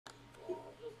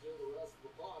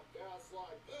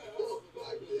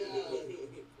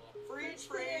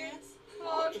Friends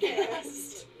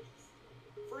Podcast.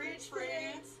 Fridge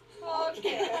Friends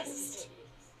Podcast.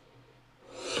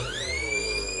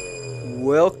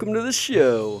 Welcome to the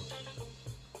show.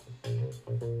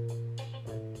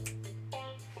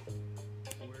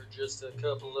 We're just a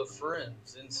couple of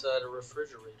friends inside a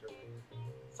refrigerator.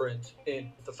 Friends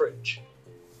in the fridge.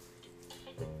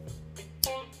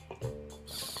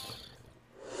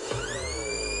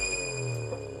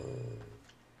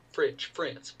 Fridge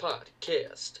Friends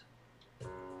Podcast.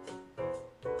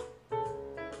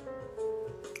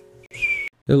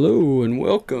 Hello and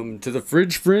welcome to the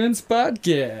Fridge Friends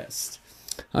Podcast.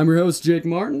 I'm your host Jake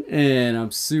Martin, and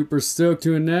I'm super stoked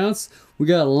to announce we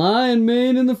got Lion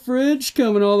Mane in the fridge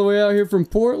coming all the way out here from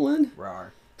Portland.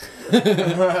 Rawr.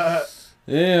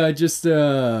 Yeah, I just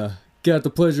got the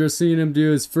pleasure of seeing him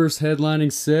do his first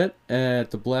headlining set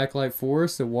at the Blacklight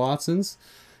Forest at Watson's.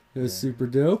 It was super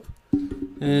dope.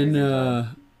 And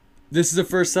this is the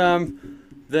first time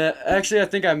that actually I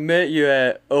think I met you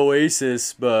at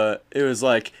Oasis, but it was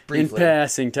like Briefly. in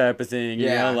passing type of thing, you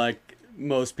Yeah. know, like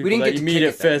most We people didn't that get you to meet kick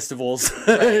at it then. festivals.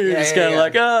 Right, You're yeah, just yeah, kind of yeah.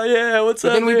 like, oh yeah, what's But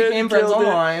up? then we man? became friends Killed it."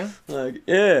 online. Like,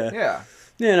 yeah. Yeah.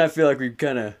 Yeah, and I feel like we've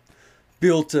kind of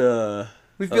built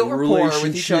We've built rapport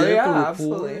with each other. relationship, Yeah, a rapport,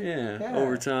 absolutely. yeah,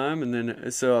 over time. And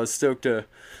then, so I was stoked to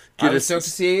I get was stoked to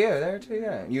see you there too.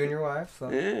 Yeah, you and your wife. So.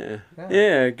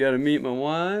 Yeah, got to meet my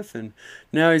wife, and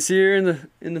now he's here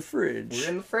in the fridge. We're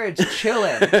in the fridge,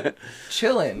 chilling,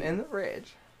 chilling in the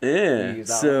fridge. Yeah, Use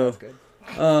that one, so,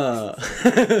 that's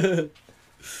good.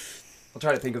 I'll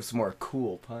try to think of some more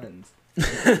cool puns.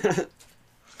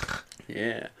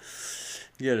 yeah,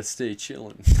 you gotta stay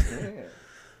chilling. Yeah.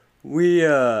 We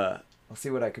I'll see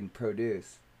what I can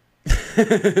produce.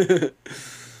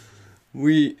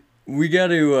 we got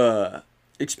to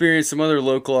experience some other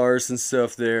local artists and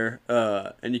stuff there,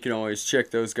 and you can always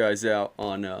check those guys out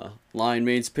on Lion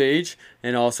Mane's page,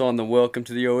 and also on the Welcome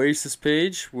to the Oasis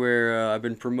page, where I've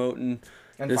been promoting.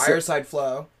 And this- Fireside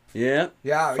Flow. Yeah.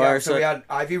 Yeah, Fireside. So we had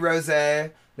Ivy Rose,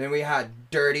 then we had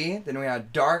Dirty, then we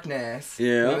had Darkness.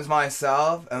 Yeah. Then it was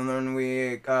myself, and then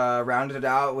we rounded it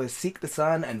out with Seek the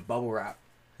Sun and Bubble Wrap.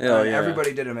 Hell And yeah.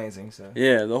 everybody did amazing. So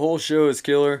Yeah, the whole show is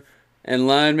killer, and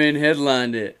Lion Mane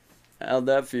headlined it. How'd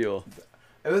that feel?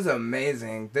 it was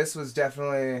amazing. This was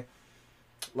definitely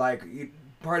like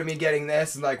part of me getting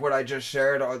this and like what I just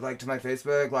shared like to my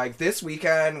Facebook. Like this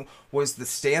weekend was the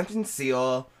stamp and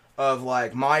seal of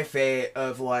like my fate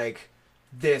of like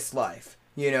this life,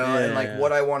 you know, and like Yeah.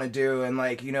 what I want to do, and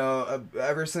like, you know,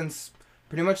 ever since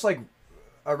pretty much like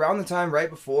around the time right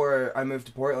before I moved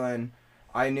to Portland,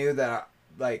 I knew that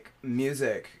like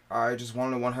music, I just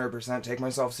wanted to 100% take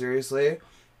myself seriously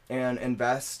and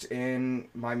invest in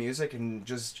my music and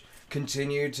just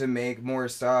continue to make more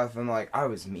stuff. And like I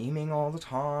was memeing all the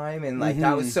time, and like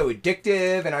that was so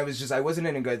addictive, and I wasn't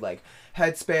in a good like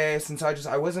headspace, and so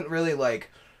I wasn't really like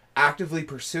actively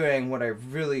pursuing what I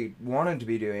really wanted to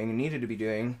be doing and needed to be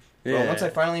doing. But Yeah. once I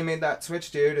finally made that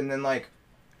switch, dude, and then like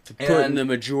Putting and- the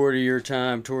majority of your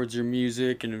time towards your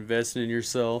music and investing in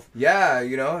yourself. yeah,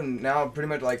 you know, and now pretty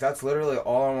much like that's literally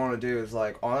all I want to do is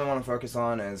like all I want to focus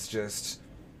on is just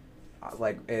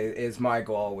like is my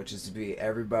goal, which is to be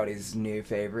everybody's new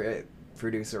favorite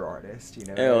producer artist, you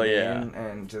know. Hell what I yeah. mean?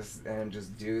 And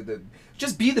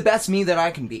just be the best me that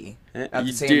I can be at the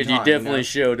You same did. time. You definitely know?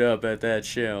 showed up at that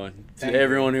show, and Thank you.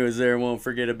 everyone who was there won't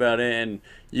forget about it. And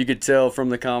you could tell from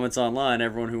the comments online,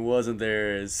 everyone who wasn't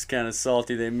there is kind of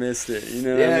salty they missed it. You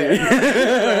know? what I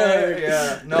mean?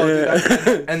 Yeah. No,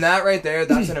 dude, and that right there,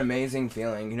 that's an amazing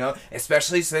feeling, you know,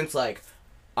 especially since like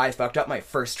I fucked up my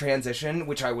first transition,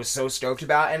 which I was so stoked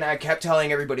about, and I kept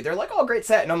telling everybody, they're like, "Oh, great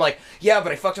set," and I'm like, "Yeah,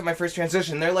 but I fucked up my first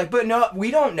transition." They're like, "But no,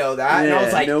 we don't know that," and I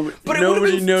was Yeah, like, "But it would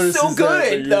nobody have been notices so that but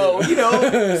good, you. though, you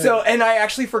know." So, and I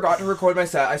actually forgot to record my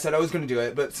set. I said I was gonna do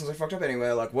it, but since I fucked up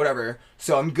anyway, like whatever.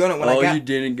 So I'm gonna when I Oh, get you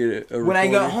didn't get a when I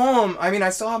recorder? get home, I mean,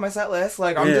 I still have my set list.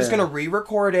 Like, I'm just Yeah. going to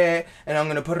re-record it, and I'm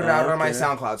going to put it out on my okay.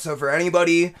 SoundCloud. So for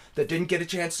anybody that didn't get a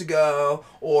chance to go,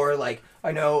 or, like,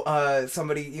 I know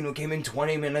somebody, you know, came in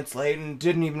 20 minutes late and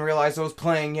didn't even realize I was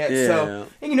playing yet. So,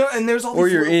 you know, and there's all Or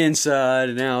these you're little- inside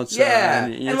and outside. Yeah,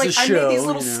 and, and it's like a I show, made these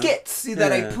little you know? skits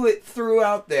that I Yeah. put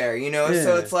throughout there, you know.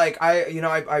 So Yeah. it's like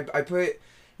I put,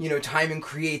 you know, time and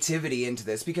creativity into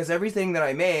this, because everything that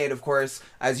I made, of course,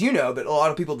 as you know, but a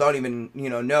lot of people don't even, you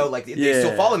know, like they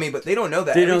still Yeah. follow me, but they don't know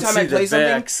that. They Every don't time see I play the something,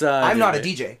 backside I'm not of a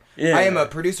it. DJ. Yeah. I am a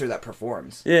producer that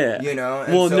performs. Yeah. You know?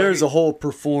 Well, so there's a whole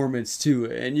performance to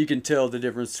it, and you can tell the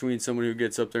difference between someone who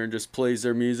gets up there and just plays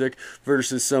their music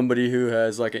versus somebody who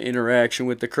has like an interaction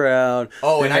with the crowd.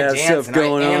 Oh, and I has dance stuff and I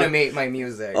going on. animate my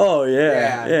music. Oh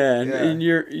yeah, yeah, Yeah. and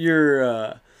you're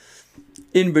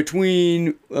in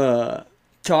between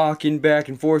talking back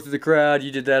and forth with the crowd,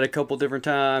 you did that a couple different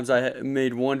times.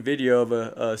 Made one video of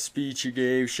a speech you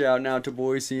gave, shouting out to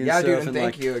Boise and stuff. Yeah, dude, and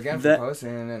thank like, you again for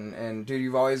posting. And dude,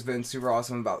 you've always been super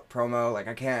awesome about promo. Like,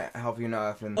 I can't help you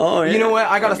enough. And you know what?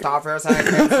 I gotta stop for a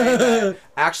second and say that.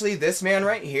 Actually, this man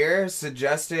right here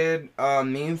suggested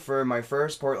me for my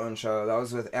first Portland show. That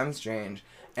was with M Strange.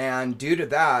 And due to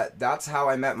that, that's how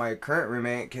I met my current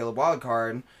roommate, Caleb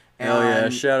Wildcard. Oh yeah,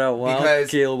 shout out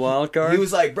Caleb Wildcard. He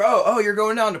was like, bro, oh, you're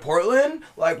going down to Portland?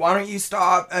 Like, why don't you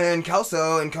stop in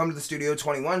Kelso and come to the Studio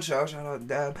 21 show? Shout out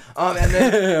Deb. And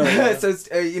then,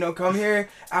 so, you know, come here,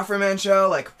 Afroman show,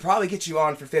 like, probably get you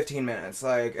on for 15 minutes.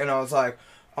 Like, and I was like,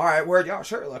 all right, word, yeah,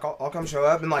 sure, like, I'll come show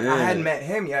up. And, like, I hadn't met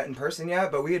him yet in person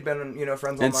yet, but we had been, you know,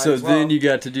 friends online as well. And so then you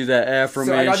got to do that Afroman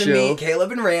show. So I got to meet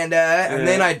Caleb and Randa, and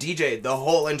then I DJ'd the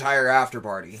whole entire after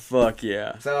party. Fuck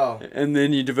yeah. So. And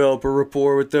then you develop a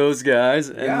rapport with those guys,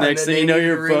 and next thing you know,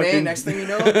 you're fucking... Next thing you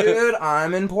know, dude,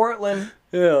 I'm in Portland.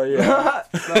 Hell yeah.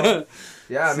 So,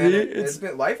 yeah,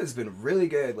 man, life has been really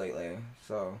good lately,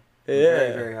 so I'm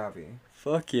very, very happy.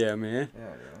 Fuck yeah, man. Yeah,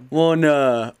 dude. Well,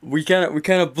 and, we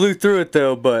kind of blew through it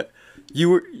though, but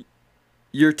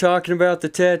you're talking about the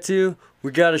tattoo.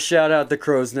 We got to shout out the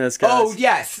Crow's Nest guys. Oh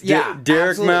yes, yeah.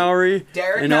 Derek Mowry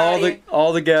and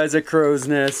all the guys at Crow's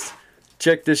Nest.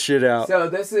 Check this shit out.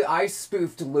 So I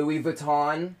spoofed Louis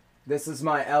Vuitton. This is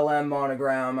my LM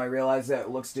monogram. I realized that it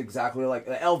looks exactly like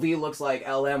the LV looks like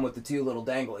LM with the two little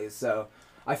danglies. So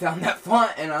I found that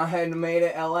font and I had made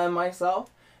it LM myself.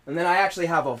 And then I actually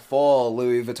have a full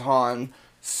Louis Vuitton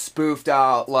spoofed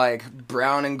out, like,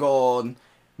 brown and gold.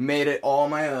 Made it all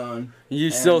my own. You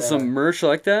sell some merch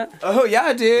like that? Oh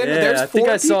yeah, dude. Yeah, There's I think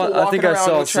I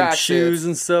saw some shoes shoes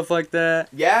and stuff like that.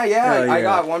 Yeah. I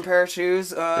got one pair of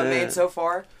shoes made so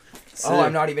far. Sick. Oh,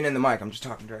 I'm not even in the mic. I'm just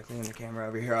talking directly in the camera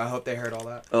over here. I hope they heard all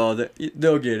that. Oh,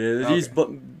 they'll get it. Okay.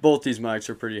 Both these mics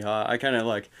are pretty hot. I kind of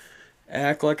like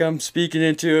act like I'm speaking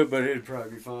into it, but it'd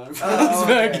probably be fine.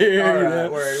 Back here, all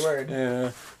right, word.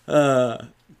 Yeah.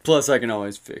 Plus, I can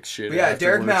always fix shit. Yeah,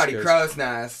 Derek Mowdy, Crow's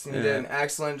Nest. You did an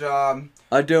excellent job.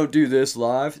 I don't do this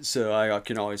live, so I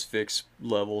can always fix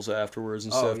levels afterwards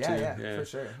and stuff too. Yeah, for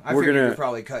sure. I figured you're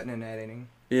probably cutting and editing.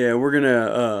 Yeah, we're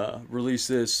gonna release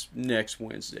this next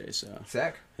Wednesday. So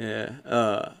sick.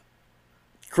 Yeah.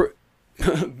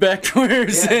 Back to where you're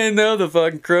saying though, the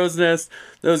fucking Crow's Nest.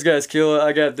 Those guys kill it.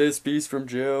 I got this piece from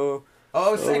Joe.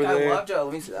 Oh, sick! I love Joe.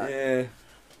 Let me see that. Yeah.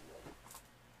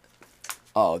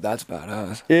 Oh, that's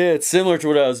badass. Yeah, it's similar to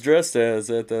what I was dressed as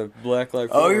at the Blacklight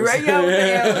Forest. Oh, you're right, yeah, with the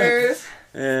antlers.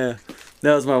 Yeah,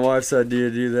 that was my wife's idea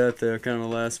to do that, though. Kind of a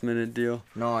last minute deal.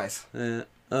 Nice. Yeah.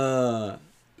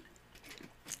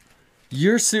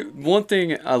 One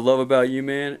thing I love about you,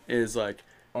 man, is like.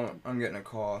 Oh, I'm getting a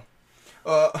call.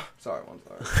 Sorry, one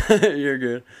second. You're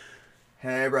good.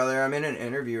 Hey, brother, I'm in an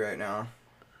interview right now.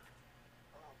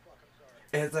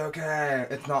 It's okay.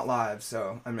 It's not live,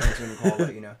 so I'm answering the call to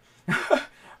let you know.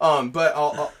 But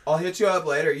I'll hit you up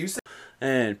later. You said.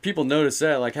 And people notice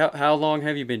that. Like, how long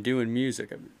have you been doing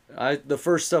music? The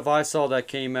first stuff I saw that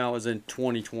came out was in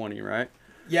 2020, right?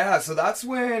 Yeah, so that's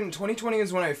when 2020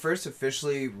 is when I first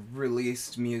officially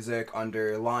released music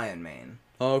under Lion Mane.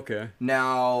 Oh, okay.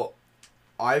 Now,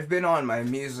 I've been on my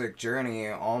music journey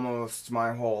almost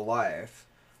my whole life.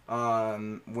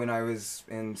 When I was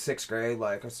in 6th grade,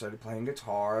 like, I started playing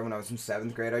guitar. When I was in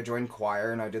 7th grade, I joined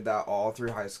choir, and I did that all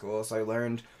through high school. So I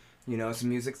learned, you know, some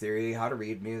music theory, how to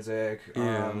read music.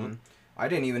 Yeah. I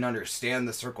didn't even understand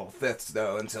the circle fifths,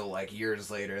 though, until, like,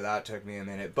 years later. That took me a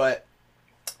minute. But,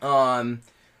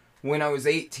 when I was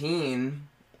 18,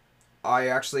 I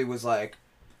actually was, like,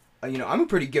 you know, I'm a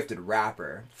pretty gifted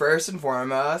rapper, first and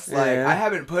foremost. Like, I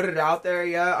haven't put it out there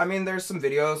yet. I mean, there's some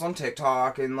videos on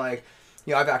TikTok, and, like...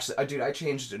 You know, I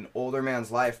changed an older man's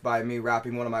life by me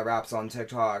rapping one of my raps on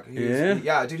TikTok. He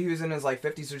was in his, like,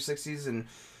 50s or 60s,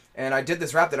 and I did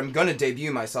this rap that I'm gonna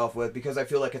debut myself with because I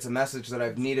feel like it's a message that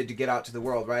I've needed to get out to the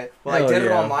world, right? Well, I did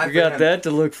it online. You got that to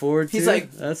look forward to? He's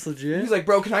like... That's legit? He's like,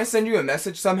 bro, can I send you a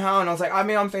message somehow? And I was like, I'm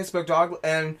on Facebook, dog,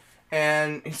 and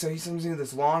so he sends me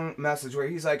this long message where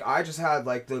he's like, I just had,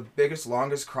 like, the biggest,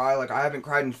 longest cry. Like, I haven't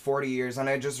cried in 40 years, and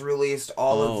I just released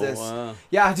all of this. Wow.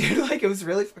 Yeah, dude, like, it was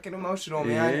really fucking emotional,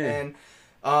 man.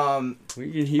 And,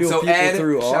 we can heal people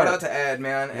through art. Shout out to Ed,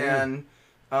 man. Yeah.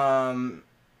 And,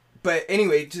 but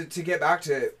anyway, to get back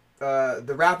to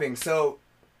the rapping. So,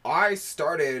 I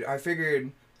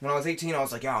figured... When I was 18, I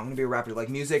was like, yeah, I'm going to be a rapper. Like,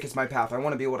 music is my path. I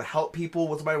want to be able to help people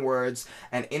with my words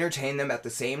and entertain them at the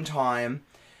same time.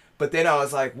 But then I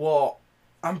was like, well,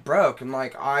 I'm broke and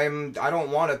like I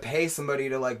don't want to pay somebody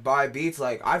to like buy beats.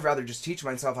 Like I'd rather just teach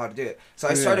myself how to do it. So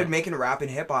I started making rap and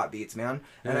hip hop beats, man.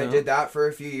 And I did that for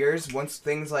a few years. Once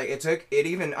things like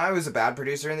I was a bad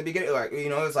producer in the beginning. Like, you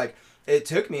know, it was like it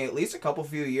took me at least a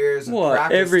few years of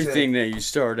practice. Everything that you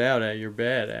start out at, you're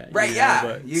bad at. Right, you know? yeah.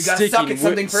 But you gotta suck at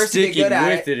something first to get good at it.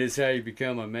 Sticking with it is how you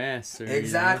become a master.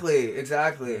 Exactly, you know?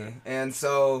 exactly. Yeah. And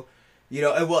so, you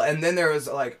know, well, and then there was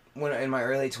like when in my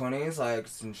early 20s, like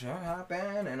some shit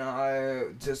happened, and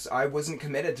I wasn't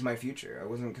committed to my future. I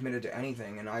wasn't committed to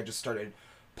anything, and I just started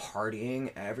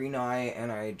partying every night,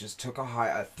 and I just took a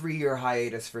 3-year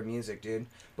hiatus from music, dude.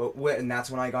 And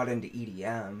that's when I got into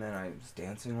EDM, and I was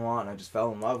dancing a lot, and I just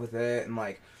fell in love with it, and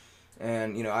like,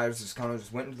 and you know, I was just kind of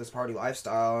just went into this party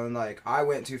lifestyle, and like I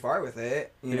went too far with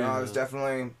it. You know, I was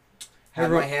definitely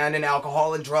had my hand in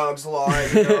alcohol and drugs a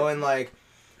lot, you know, and like.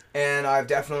 And I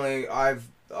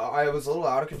was a little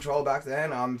out of control back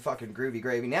then. I'm fucking groovy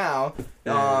gravy now.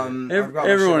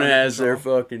 Everyone has their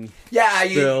fucking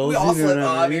spells, we all slip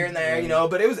up mean? here and there, you know.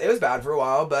 But it was bad for a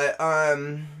while. But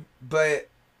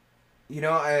you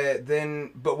know,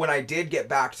 but when I did get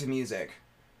back to music,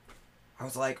 I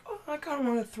was like, oh, I kind of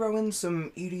want to throw in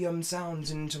some EDM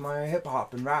sounds into my hip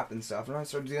hop and rap and stuff, and I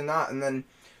started doing that, and then.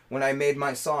 When I made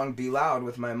my song Be Loud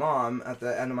with my mom at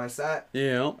the end of my set.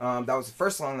 Yeah. That was the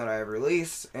first song that I ever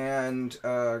released, and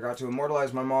got to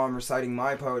immortalize my mom reciting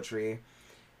my poetry.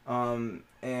 And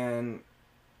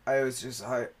it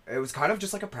was kind of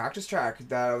just like a practice track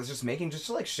that I was just making just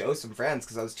to like show some friends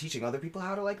because I was teaching other people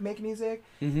how to like make music.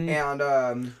 Mm-hmm.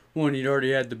 And well, you'd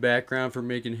already had the background for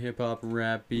making hip hop and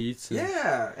rap beats.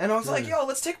 Yeah, and I was like, yo,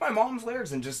 let's take my mom's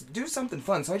lyrics and just do something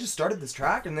fun. So I just started this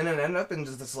track, and then it ended up in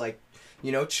just this like,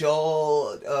 you know,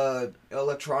 chill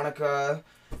electronica,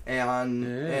 and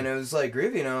it was like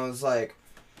groovy, and I was like,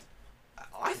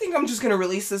 I think I'm just gonna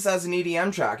release this as an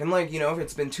EDM track. And like, you know,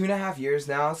 it's been 2.5 years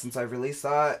now since I've released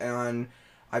that, and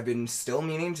I've been still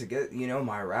meaning to get, you know,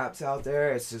 my raps out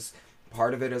there. It's just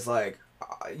part of it is like,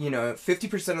 you know,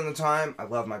 50% of the time I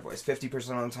love my voice,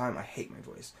 50% of the time I hate my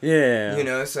voice. Yeah. You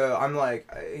know, so I'm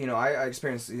like, you know, I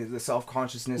experience the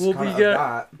self-consciousness kind of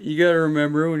that. You gotta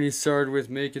remember when you started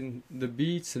with making the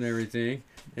beats and everything.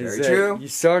 Very true. You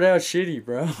start out shitty,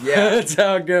 bro. Yeah. That's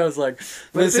how it goes. Like,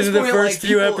 listen to the first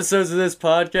few episodes of this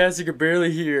podcast, you can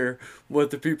barely hear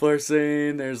what the people are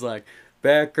saying. There's like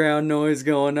background noise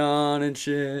going on and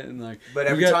shit, and like. But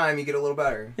every time you get a little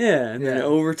better. Yeah, and then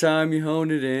over time you hone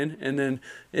it in, and then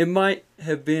it might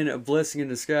have been a blessing in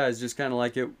disguise, just kind of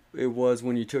like it was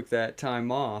when you took that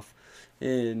time off,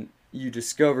 and you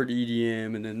discovered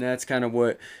EDM, and then that's kind of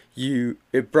what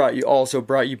brought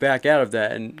you back out of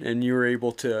that, and you were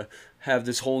able to have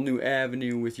this whole new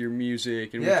avenue with your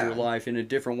music and with your life in a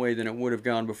different way than it would have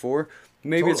gone before.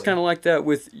 Maybe it's kind of like that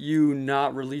with you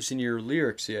not releasing your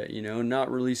lyrics yet, you know,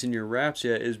 not releasing your raps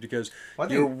yet, is because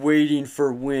you're waiting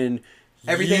for when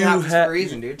everything happens for a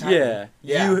reason, dude.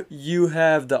 You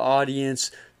have the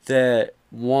audience that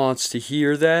wants to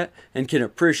hear that and can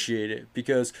appreciate it,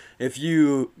 because if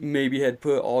you maybe had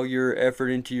put all your effort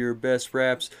into your best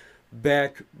raps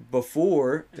back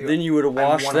before, dude, then you would have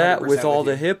washed that with all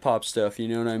the hip hop stuff, you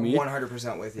know what I mean?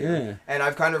 100% with you. Yeah. And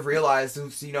I've kind of realized,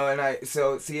 you know, and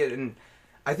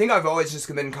I think I've always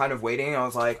just been kind of waiting. I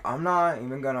was like, I'm not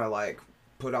even gonna like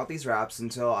put out these raps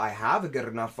until I have a good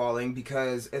enough following,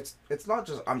 because it's not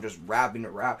just I'm just rapping to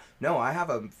rap. No, I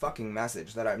have a fucking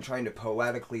message that I'm trying to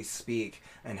poetically speak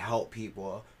and help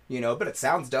people, you know, but it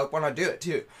sounds dope when I do it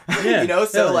too. Yeah, you know,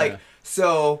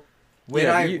 so when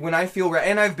I feel ready,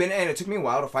 and it took me a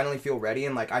while to finally feel ready,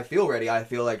 and like I feel ready, I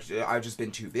feel like I've just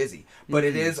been too busy, but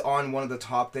it is on one of the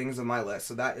top things on my list,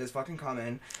 so that is fucking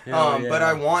coming. But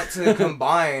I want to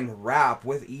combine rap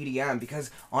with EDM,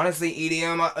 because honestly,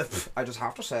 EDM, I just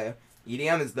have to say,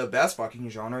 EDM is the best fucking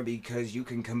genre, because you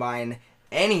can combine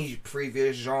any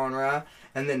previous genre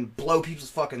and then blow people's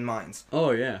fucking minds.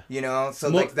 Oh yeah. You know, so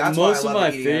like that's why I love most of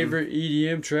my EDM. favorite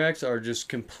EDM tracks are just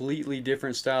completely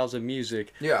different styles of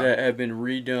music that have been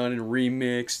redone and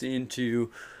remixed into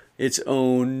its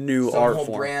own new art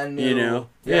form. Brand new. You know?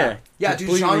 Yeah,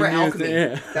 dude, genre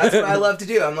alchemy. That's what I love to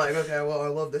do. I'm like, okay, well, I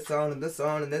love this song and this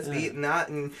song and this beat and that,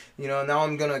 and you know, now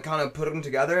I'm gonna kind of put them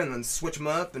together and then switch them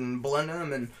up and blend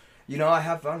them, and you know, I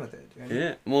have fun with it. Dude.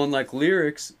 Yeah. Well, and like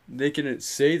lyrics, they can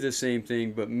say the same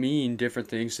thing but mean different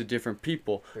things to different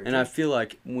people. And I feel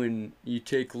like when you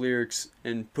take lyrics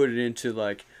and put it into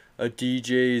like a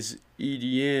DJ's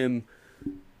EDM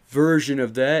version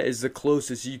of that, is the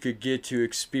closest you could get to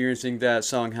experiencing that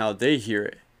song how they hear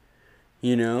it.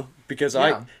 You know? Because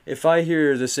if I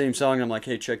hear the same song and I'm like,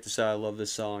 hey, check this out, I love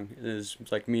this song, it's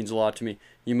like means a lot to me,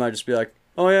 you might just be like,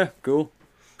 oh yeah, cool.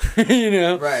 you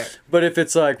know? Right. But if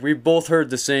it's like we both heard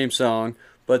the same song,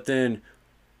 but then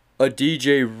a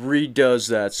DJ redoes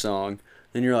that song,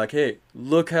 then you're like, hey,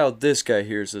 look how this guy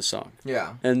hears the song.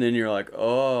 Yeah. And then you're like,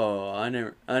 oh, I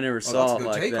never saw that's a it good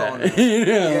like take that. on it. You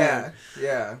know? Yeah,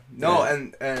 yeah. No, Yeah.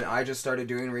 and I just started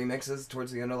doing remixes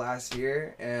towards the end of last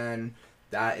year, and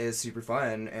that is super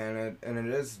fun, and it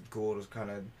is cool to kind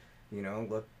of, you know,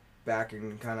 look back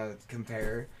and kind of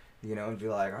compare, you know, and be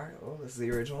like, all right, well, this is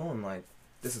the original, and like,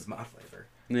 this is my flavor,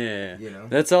 Yeah. you know.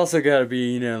 That's also got to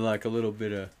be, you know, like a little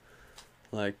bit of,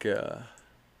 like,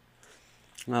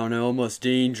 I don't know, almost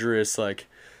dangerous. Like,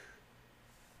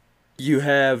 you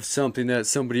have something that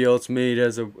somebody else made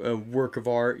as a work of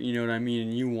art, you know what I mean?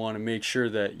 And you want to make sure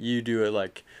that you do it,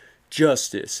 like,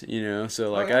 justice, you know?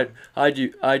 So, like, yeah. I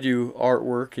do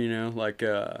artwork, you know, like,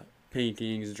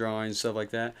 paintings, drawings, stuff like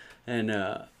that. And,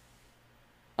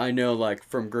 I know, like,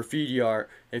 from graffiti art,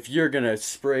 if you're going to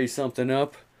spray something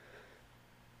up,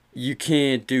 you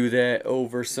can't do that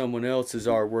over someone else's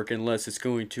artwork unless it's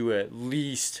going to at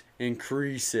least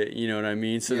increase it, you know what I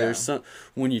mean? So Yeah. there's some,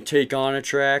 when you take on a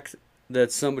track that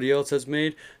somebody else has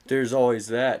made, there's always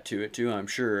that to it too, I'm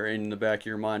sure, in the back of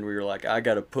your mind where you're like, I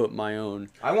gotta put my own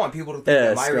I want people to think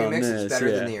that my Esque on remix is this, better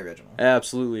yeah. than the original.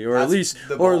 absolutely, or That's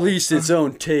the at goal. least its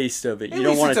own taste of it. At You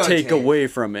don't least want its to own take taste. away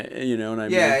from it, you know what I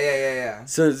mean? Yeah.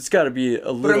 So it's got to be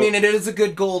a little. But I mean, it is a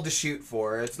good goal to shoot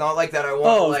for. It's not like that. I want.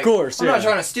 Oh, to, of like, course, I'm not yeah.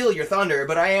 trying to steal your thunder,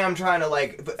 but I am trying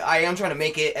to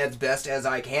make it as best as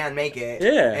I can make it.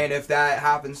 Yeah. And if that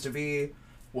happens to be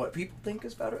what people think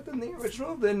is better than the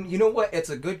original, then you know what? It's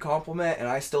a good compliment, and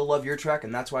I still love your track,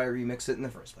 and that's why I remixed it in the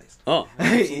first place. Oh,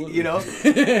 absolutely. You know?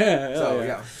 Yeah, So hell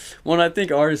yeah. Well, I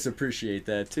think artists appreciate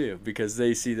that too because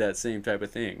they see that same type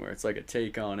of thing where it's like a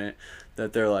take on it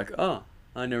that they're like, oh,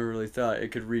 I never really thought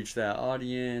it could reach that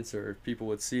audience or people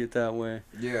would see it that way.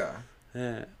 Yeah.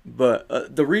 Yeah. But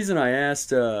the reason I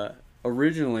asked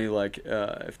originally, like,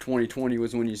 if 2020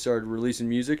 was when you started releasing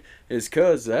music, is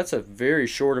because that's a very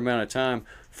short amount of time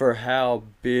for how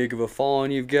big of a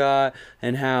following you've got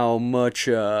and how much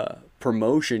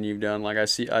promotion you've done. Like I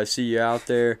see you out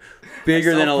there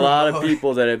bigger than a lot of self-promote.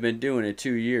 people that have been doing it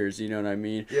 2 years, you know what I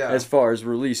mean? Yeah. As far as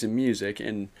releasing music,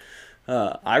 and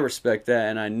I respect that,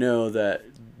 and I know that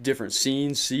different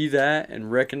scenes see that and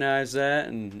recognize that,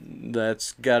 and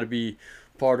that's got to be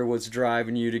part of what's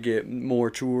driving you to get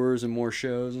more tours and more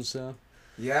shows and stuff.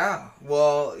 Yeah.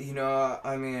 Well, you know,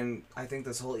 I mean, I think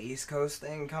this whole East Coast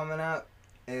thing coming up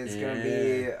is gonna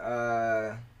be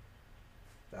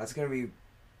that's gonna be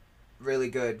really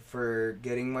good for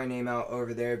getting my name out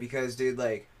over there because, dude,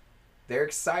 like, they're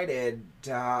excited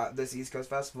to have this East Coast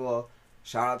Festival.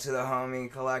 Shout out to the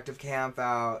homie Collective Camp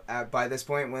Out. By this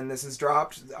point, when this is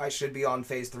dropped, I should be on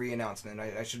Phase 3 announcement.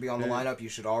 I should be on the Yeah. lineup. You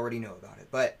should already know about it.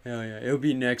 But Hell yeah, it'll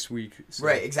be next week. So,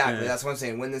 right, exactly. yeah. That's what I'm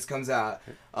saying. When this comes out,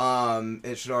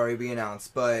 it should already be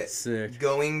announced. But Sick.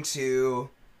 going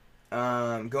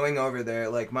over there,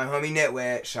 like, my homie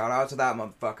Nitwit, shout out to that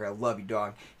motherfucker. I love you,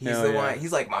 dog. He's Hell the yeah. one.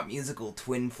 He's like my musical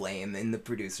twin flame in the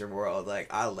producer world.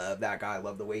 Like, I love that guy. I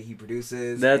love the way he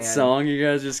produces. That and- song you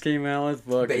guys just came out with,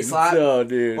 fucking Baseline? so,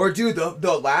 dude. Or dude,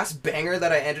 the last banger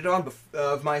that I ended on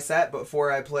of my set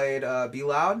before I played Be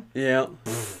Loud, yeah.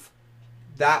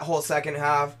 that whole second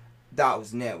half, that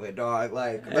was Nitwit, dog.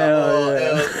 Like, that Hell whole, yeah.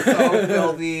 it was so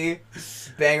filthy,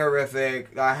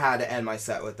 bangerific. I had to end my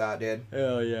set with that, dude.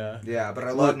 Hell yeah. Yeah, but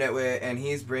I love Nitwit, and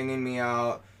he's bringing me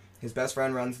out. His best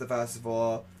friend runs the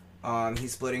festival.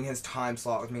 He's splitting his time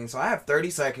slot with me, so I have 30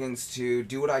 seconds to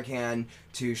do what I can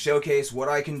to showcase what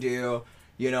I can do.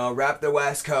 You know, rep the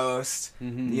West Coast.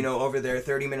 Mhm. You know, over there,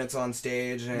 30 minutes on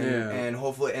stage, and Yeah. and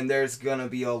hopefully, and there's gonna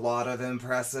be a lot of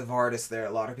impressive artists there.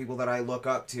 A lot of people that I look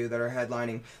up to that are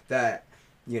headlining that.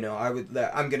 You know,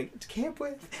 that I'm gonna get to camp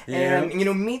with, and you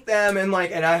know, meet them, and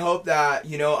like, and I hope that,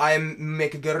 you know, I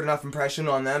make a good enough impression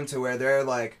on them to where they're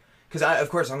like, because of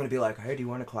course I'm gonna be like, hey, do you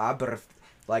want to collab? But if,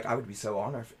 like, I would be so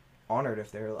honored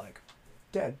if they're like,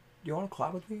 Dad, do you want to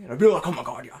collab with me? And I'd be like, oh my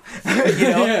god, yeah, you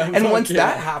know. Yeah, and fuck once yeah.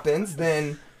 that happens,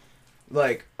 then,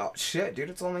 like, oh shit, dude,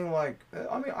 it's only like,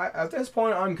 I mean, at this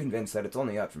point, I'm convinced that it's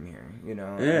only up from here, you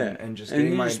know. Yeah. And just And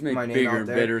getting you my just make my name bigger out and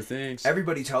there. better things.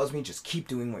 Everybody tells me just keep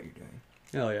doing what you're doing.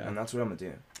 Hell yeah. And that's what I'm gonna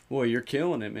do. Well, you're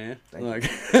killing it, man. Thank like,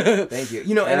 Thank you.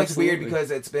 You know, and it's weird Absolutely.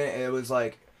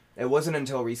 because it wasn't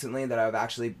until recently that I've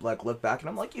actually, like, looked back and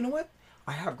I'm like, you know what?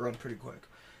 I have grown pretty quick.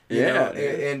 You Yeah, know?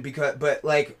 dude. And because, but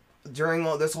like, during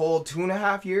this whole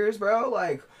 2.5 years, bro,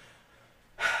 like,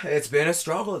 it's been a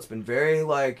struggle. It's been very,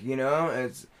 like, you know,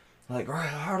 it's like, all right,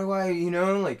 how do I, you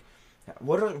know, like,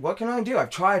 what can I do? I've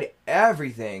tried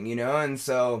everything, you know, and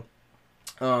so,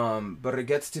 but it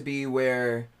gets to be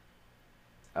where,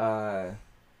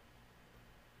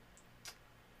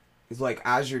 like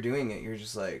as you're doing it, you're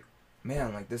just like,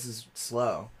 man, like this is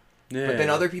slow. Yeah. But then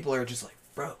other people are just like,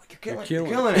 bro, like you're killing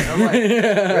killing it. I'm like,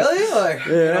 Yeah. really? Like,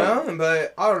 Yeah. you know?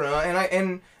 But I don't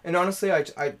know. And honestly,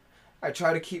 I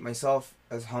try to keep myself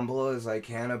as humble as I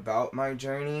can about my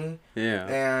journey Yeah.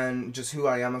 and just who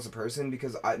I am as a person,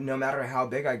 because no matter how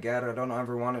big I get, I don't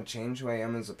ever want to change who I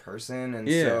am as a person. And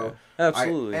Yeah. so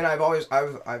Absolutely.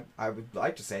 I would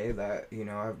like to say that, you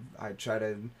know, I try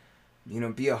to, you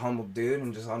know, be a humble dude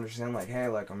and just understand, like, hey,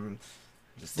 like, I'm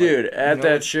just, Dude, like, at you know,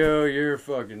 that show, you're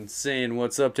fucking saying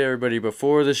what's up to everybody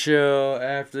before the show,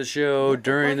 after the show,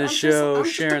 during the I'm just- show, I'm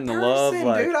just a sharing the love. person,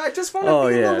 Like, dude, I just want to oh,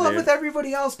 be in yeah, the love dude. with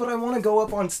everybody else, but I want to go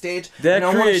up on stage That and I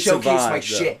want to creates a showcase vibe, my though.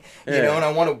 shit, you Yeah. know, and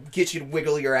I want to get you to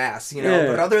wiggle your ass, you know. Yeah.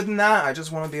 But other than that, I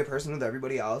just want to be a person with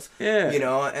everybody else, yeah. you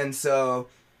know. And so,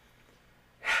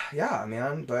 yeah,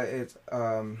 man. But it's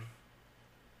I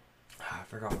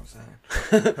forgot what I was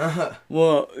saying.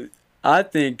 Well, I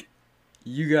think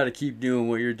you got to keep doing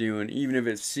what you're doing, even if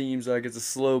it seems like it's a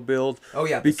slow build. Oh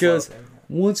yeah, the Because slow thing.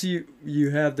 once you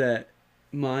have that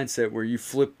mindset where you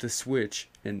flip the switch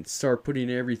and start putting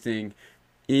everything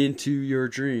into your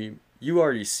dream, you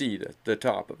already see the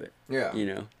top of it. Yeah. You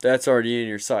know, that's already in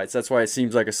your sights. That's why it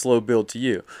seems like a slow build to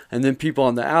you. And then people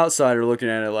on the outside are looking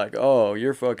at it like, oh,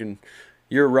 you're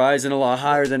rising a lot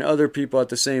higher than other people at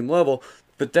the same level.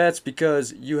 But that's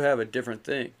because you have a different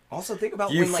thing. Also, think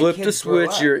about You when, like, flip the kids grow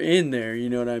switch, up. you're in there, you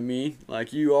know what I mean?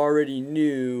 Like, you already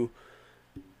knew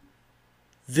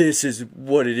this is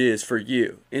what it is for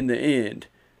you. In the end,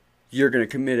 you're going to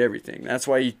commit everything. That's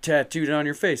why you tattooed it on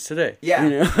your face today. Yeah. You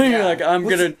know? Yeah. You're like, I'm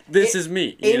Well, going to, see, this is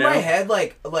me. You In know? my head,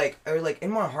 like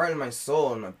in my heart and my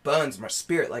soul and my bones, my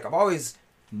spirit, like I've always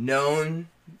known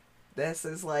this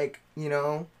is like, you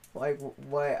know, like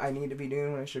what I need to be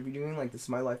doing, what I should be doing. Like this is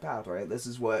my life path, right? This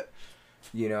is what,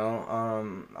 you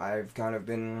know, I've kind of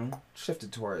been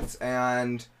shifted towards.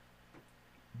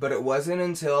 But it wasn't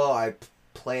until I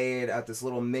played at this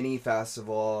little mini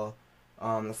festival,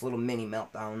 this little mini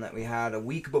meltdown that we had a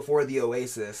week before the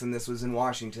Oasis, and this was in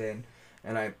Washington,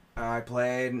 and I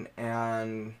played,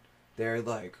 and they're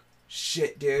like,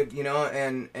 shit, dude, you know,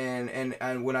 and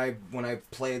when I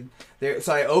played there,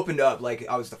 so I opened up, like,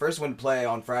 I was the first one to play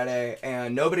on Friday,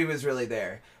 and nobody was really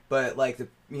there, but, like,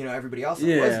 everybody else that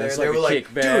Yeah, was there, it's they like were a like,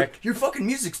 kickback. dude, your fucking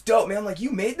music's dope, man, like,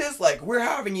 you made this, like, we're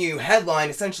having you headline,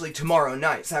 essentially, tomorrow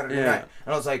night, Saturday Yeah. night,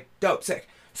 and I was like, dope, sick.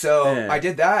 So Yeah. I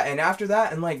did that, and after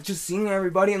that, and like just seeing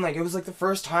everybody, and like it was like the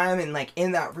first time, and like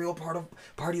in that real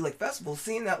party like festival,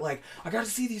 seeing that, like I got to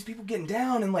see these people getting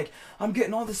down, and like I'm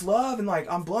getting all this love, and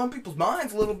like I'm blowing people's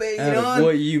minds a little bit, you Out know. of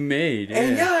what you made.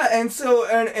 And yeah, and so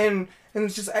and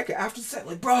it's just like after the set,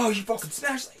 like, bro, you fucking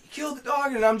smashed, like you killed the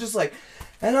dog, and I'm just like,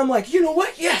 and I'm like, you know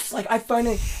what? Yes, like I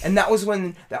finally, and that was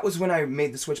when I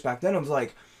made the switch back then. I was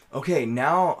like, okay,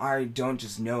 now I don't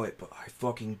just know it, but I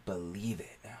fucking believe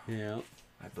it now. Yeah.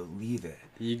 I believe it.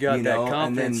 You got You that know, and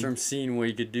confidence then- from seeing what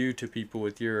you could do to people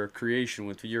with your creation,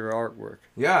 with your artwork.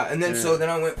 Yeah, and then Yeah. so then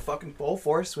I went fucking full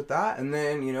force with that, and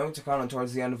then to kind of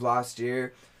towards the end of last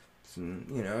year, some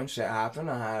shit happened.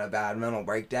 I had a bad mental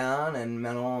breakdown and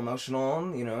mental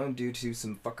emotional, due to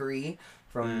some fuckery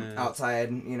from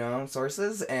outside,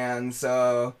 sources, and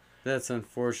so That's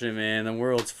unfortunate, man. The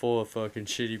world's full of fucking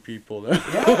shitty people, though.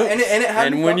 yeah, and it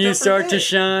had me And when fucked you up for a start to bit.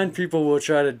 shine, people will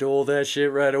try to dole that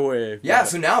shit right away. Yeah, But-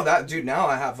 so now now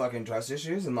I have fucking trust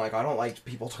issues, and like I don't like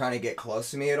people trying to get close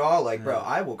to me at all. Like, bro,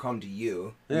 I will come to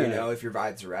you, Yeah. if your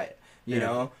vibes are right, you Yeah.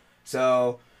 know.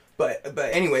 So, but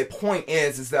anyway, point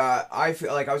is that I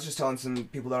feel like I was just telling some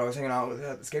people that I was hanging out with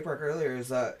at the skate park earlier is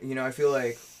that I feel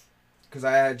like because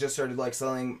I had just started like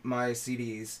selling my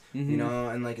CDs,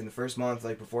 Mhm. and like in the first month,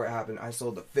 like before it happened, I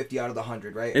sold the 50 out of the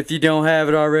 100, right? If you don't have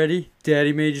it already,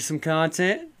 Daddy made you some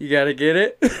content. You gotta get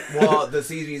it. Well, the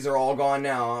CDs are all gone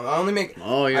now. I only make.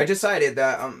 Oh, yeah. I decided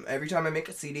that every time I make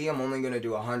a CD, I'm only gonna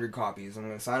do 100 copies. I'm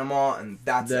gonna sign them all, and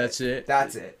that's it.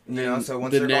 That's it. So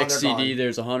once the they're next gone, they're CD, gone.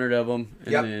 there's 100 of them,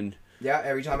 and Yep. then Yeah,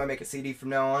 every time I make a CD from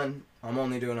now on, I'm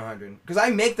only doing 100 because I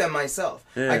make them myself.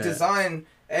 I Yeah. design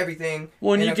everything.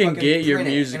 when and you I can fucking get your print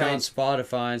it, music and I- on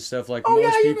Spotify and stuff like Oh, most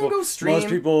yeah, you can people, go stream. most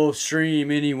people stream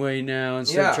anyway now and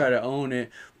Yeah. try to own it.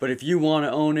 But if you want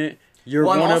to own it, you're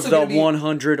Well, I'm one of also the gonna be-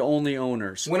 100 only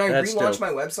owners. When I That's relaunch dope. my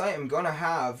website, I'm gonna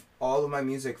have all of my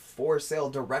music for sale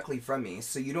directly from me,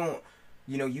 so you don't,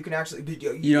 you can actually.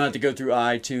 You don't have to go through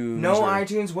iTunes. No or-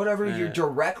 iTunes, whatever. You're Yeah.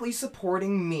 directly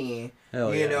supporting me.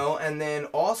 Hell you yeah. know, and then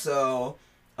also,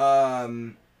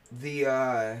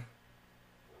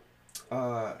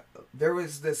 there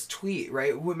was this tweet,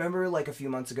 right? Remember, like a few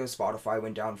months ago, Spotify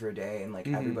went down for a day, and like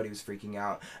Mhm. everybody was freaking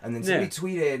out, and then somebody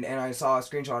tweeted, and I saw a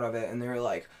screenshot of it, and they were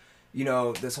like, you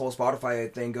know, this whole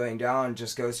Spotify thing going down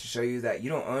just goes to show you that you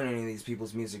don't own any of these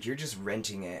people's music. You're just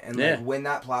renting it. And Yeah. like when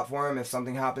that platform, if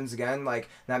something happens again, like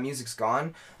that music's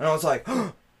gone. And I was like,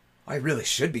 I really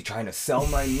should be trying to sell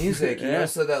my music, you Yeah. know,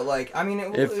 so that like, I mean,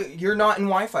 you're not in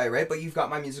Wi-Fi, right? But you've got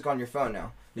my music on your phone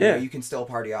now. You Yeah. know, you can still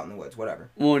party out in the woods, whatever.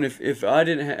 Well, and if I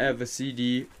didn't have a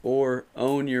CD or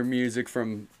own your music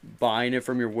from buying it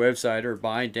from your website or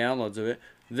buying downloads of it,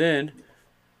 then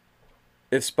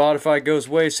if Spotify goes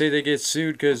away, say they get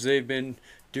sued because they've been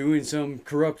doing some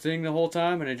corrupt thing the whole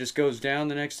time and it just goes down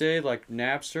the next day like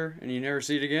Napster and you never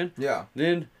see it again, Yeah,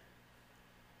 then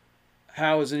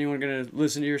how is anyone going to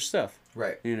listen to your stuff,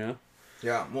 right. you know?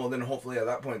 Yeah, well then hopefully at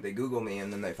that point they Google me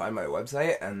and then they find my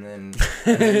website and then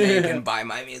they can buy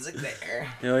my music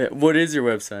there. Oh, yeah. What is your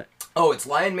website? Oh, it's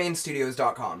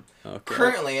lionmainstudios.com. Okay.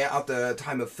 Currently, at the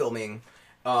time of filming,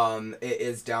 it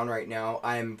is down right now.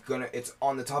 It's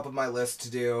on the top of my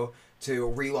list to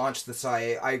relaunch the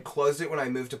site. I closed it when I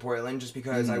moved to Portland just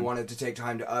because I wanted to take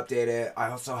time to update it. I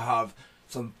also have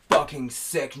some fucking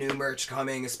sick new merch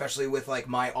coming, especially with like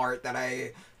my art that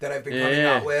I've been coming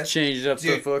out with. Changed up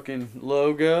the Dude. fucking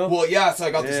logo. Well, yeah, so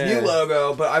I got this Yeah. new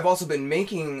logo, but I've also been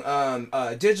making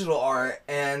digital art,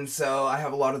 and so I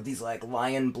have a lot of these like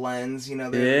lion blends, you know.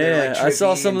 They're like I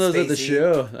saw trippy some of and those at the spacey.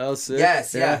 show. That was sick.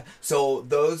 Yes, yeah. So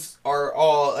those are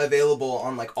all available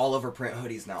on like all over print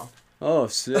hoodies now. Oh,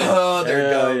 sick. Oh, they're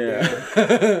Hell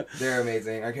dope, They're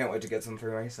amazing. I can't wait to get some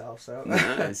for myself. So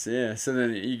Nice, yeah. So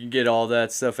then you can get all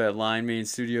that stuff at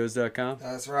LionMainStudios.com.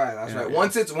 That's right. That's Yeah, right. yeah.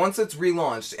 Once it's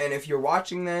relaunched, and if you're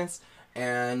watching this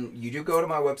and you do go to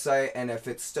my website, and if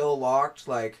it's still locked,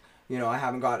 like, you know, I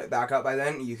haven't got it back up by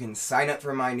then, you can sign up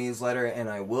for my newsletter,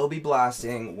 and I will be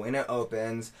blasting when it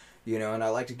opens. You know, and I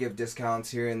like to give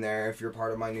discounts here and there if you're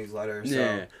part of my newsletter. So.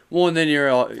 Yeah. Well, and then you're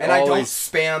And I don't always.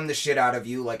 spam the shit out of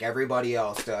you like everybody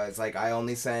else does. Like, I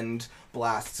only send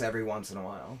blasts every once in a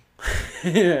while.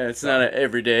 Yeah, it's not an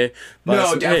everyday.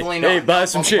 No, definitely not. Hey, buy No,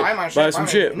 some I'll shit. buy my Buy some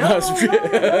shit. No, Buy some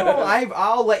shit. no.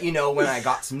 I'll let you know when I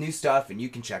got some new stuff, and you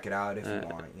can check it out if you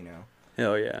want, you know.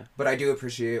 Hell yeah. But I do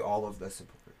appreciate all of the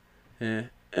support. Yeah.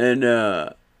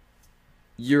 And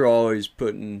you're always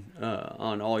putting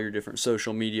on all your different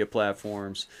social media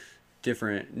platforms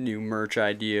different new merch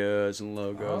ideas and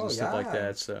logos and stuff like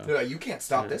that. So You can't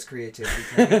stop this creativity.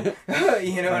 Can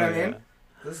you? You know what I mean? yeah.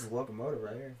 This is locomotive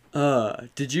right here.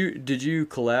 Did you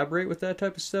collaborate with that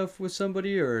type of stuff with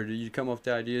somebody, or did you come up with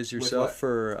the ideas yourself what?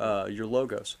 for your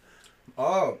logos?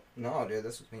 Oh no, dude,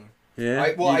 this was me. Yeah.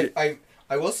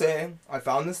 I will say I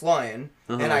found this lion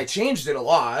Uh-huh. and I changed it a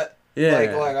lot. Yeah.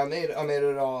 Like I made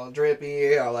it all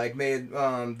drippy. I like made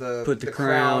Put the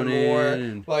crown crown more.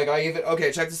 in. Like I even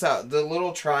check this out. The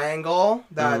little triangle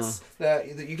that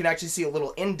you can actually see a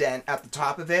little indent at the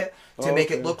top of it to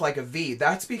make it Okay. look like a V.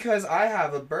 That's because I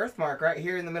have a birthmark right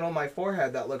here in the middle of my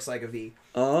forehead that looks like a V.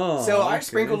 Oh. So I okay.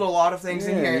 sprinkled a lot of things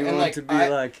in Yeah, here, you and want like it to be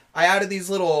like. I added these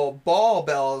little ball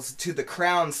bells to the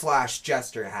crown /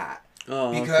 jester hat.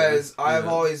 Oh, Because okay. I've Yeah.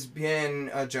 always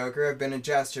been a joker, I've been a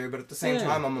jester, but at the same Yeah.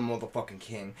 time, I'm a motherfucking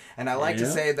king. And I like to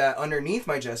Yeah. say that underneath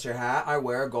my jester hat, I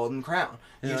wear a golden crown.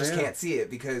 You Hell just yeah. can't see it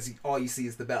because all you see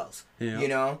is the bells. Yeah. You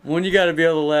know? When you got to be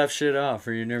able to laugh shit off,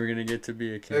 or you're never gonna get to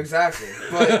be a king. Exactly.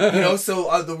 But, you know,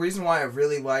 so the reason why I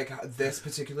really like this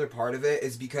particular part of it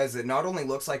is because it not only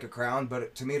looks like a crown,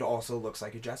 but to me it also looks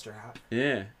like a jester hat.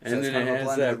 Yeah, So and it's then kind it of a has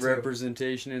blend that of the two.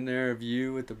 representation in there of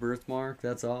you with the birthmark.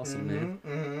 That's awesome, man.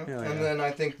 Mm-hmm. Hell And yeah. then I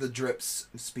think the drips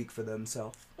speak for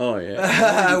themselves. Oh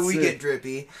yeah. We It's get sick.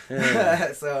 drippy.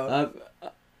 Yeah. So...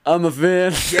 I'm a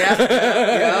fan.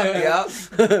 yeah,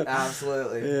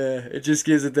 absolutely. Yeah, it just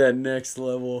gives it that next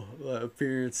level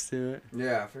appearance to it.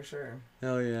 Yeah, for sure.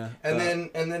 Hell yeah. And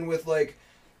then with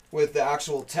the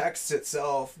actual text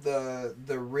itself, the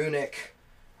runic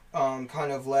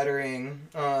kind of lettering,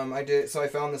 I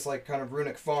found this like kind of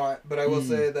runic font, but I will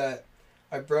say that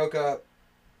I broke up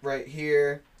right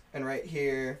here and right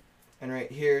here and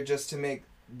right here just to make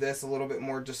this a little bit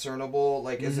more discernible.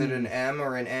 Like, is it an M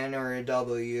or an N or a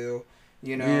W?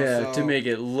 You know? yeah, so, to make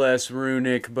it less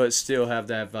runic but still have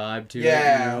that vibe to it,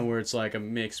 Yeah. you know, where it's like a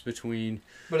mix between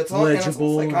but it's all and it's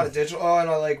legible. like kind of digital. Oh, and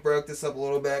I like broke this up a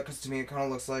little bit because to me it kind of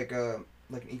looks like an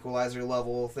equalizer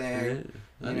level thing.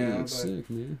 Yeah, I you think know, it's but- sick,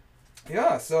 man.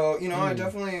 Yeah, so you know, I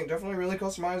definitely really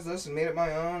customized this and made it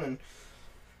my own, and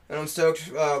I'm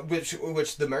stoked. Which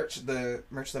the merch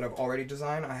that I've already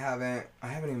designed, I haven't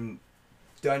even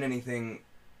done anything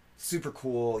super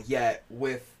cool yet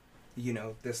with, you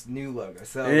know, this new logo.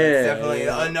 So Yeah, that's definitely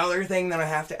yeah. another thing that I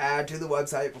have to add to the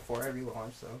website before I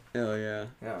relaunch. So Hell yeah.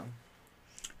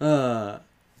 yeah.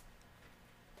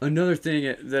 Another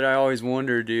thing that I always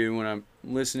wonder, dude, when I'm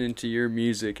listening to your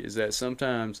music is that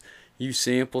sometimes you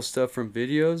sample stuff from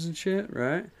videos and shit,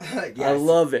 right? Yes. I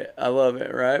love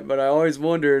it, right? But I always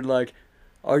wondered, like,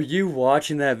 are you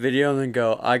watching that video and then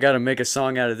go, I gotta make a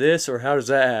song out of this, or how does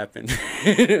that happen?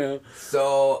 You know?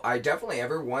 So I definitely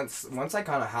once I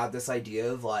kind of had this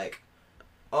idea of like,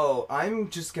 oh, I'm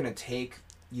just gonna take,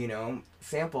 you know,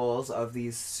 samples of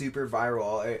these super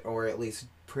viral or at least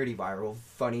pretty viral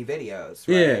funny videos,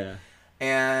 right? Yeah.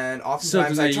 And Something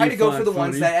oftentimes I that try you to go for find the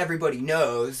ones funny. that everybody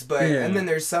knows, but Yeah. and then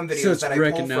there's some So videos it's that I pull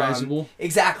recognizable? from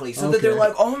exactly, so that they're Okay.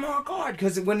 like, oh my god,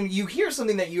 because when you hear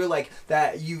something that you're like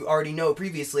that you already know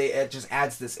previously, it just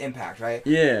adds this impact, right?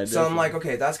 Yeah. So I'm like, definitely.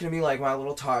 okay, that's gonna be like my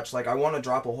little touch. Like I want to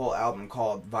drop a whole album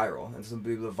called Viral. It's gonna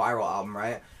be the viral album,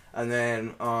 right? And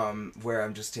then where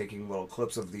I'm just taking little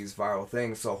clips of these viral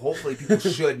things. So hopefully people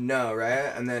should know,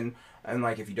 right? And then I'm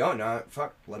like, if you don't know,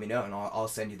 fuck, let me know and I'll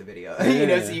send you the video. You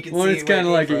know, so you can well, see. it's where it kind of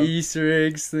came like from. an Easter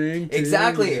eggs thing. Too,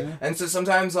 Exactly. yeah. And so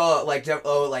sometimes I'll like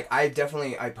I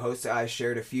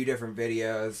shared a few different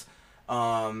videos.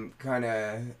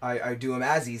 I do them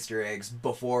as Easter eggs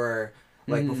before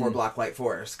before Blacklight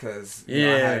Forest, because I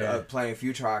had plenty of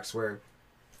few tracks where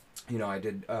I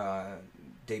did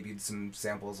debuted some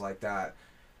samples like that.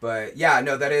 But yeah,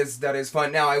 no, that is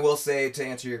fun. Now I will say, to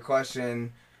answer your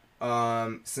question,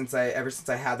 ever since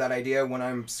I had that idea, when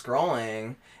I'm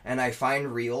scrolling and I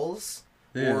find reels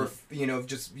or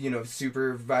just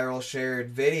super viral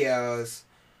shared videos,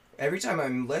 every time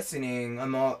I'm listening,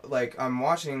 I'm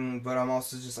watching, but I'm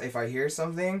also just, if I hear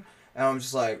something and I'm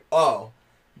just like, oh,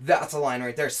 that's a line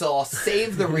right there. So I'll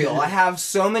save the reel. I have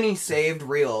so many saved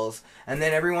reels, and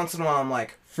then every once in a while I'm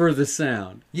like, for the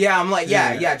sound. yeah, I'm like,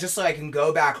 yeah, just so I can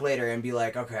go back later and be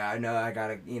like, okay, I know I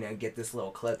gotta, get this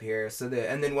little clip here.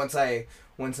 And then once I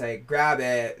grab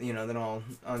it, then I'll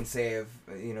unsave,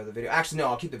 the video. Actually, no,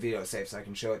 I'll keep the video safe so I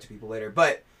can show it to people later.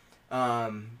 But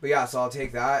yeah, so I'll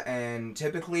take that, and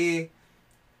typically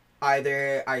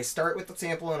either I start with the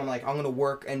sample and I'm like, I'm gonna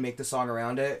work and make the song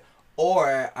around it,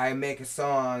 or I make a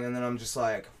song and then I'm just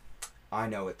like, I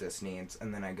know what this needs,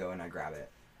 and then I go and I grab it.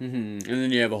 Mm-hmm. And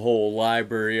then you have a whole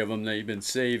library of them that you've been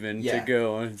saving to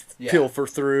go and pilfer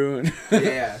through. And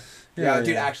yeah,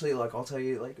 dude. Actually, like, I'll tell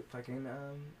you, like, fucking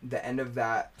the end of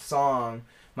that song,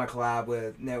 my collab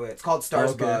with Nitwit, it's called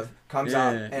Stars Above, comes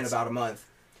out in about a month.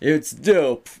 It's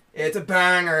dope. It's a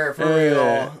banger for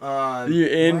real. You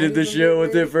ended the show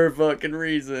with it for a fucking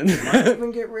reason. Might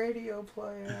even get radio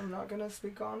play. I'm not gonna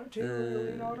speak on it too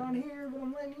early, not on here, but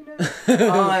I'm letting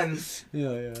you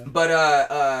know.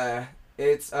 But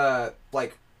it's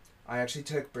like, I actually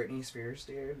took Britney Spears,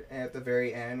 dude, at the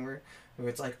very end where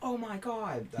it's like, oh my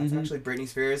god, that's actually Britney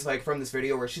Spears, like, from this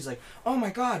video where she's like, oh my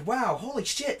god, wow, holy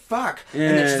shit, fuck, and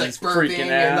then she's like burping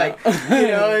and like,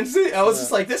 and so I was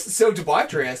just like, this is so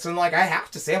debaucherous, and like, I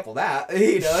have to sample that,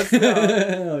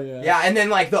 so, yeah, and then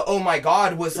like the oh my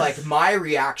god was like my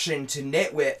reaction to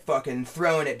Nitwit fucking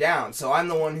throwing it down, so I'm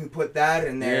the one who put that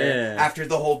in there after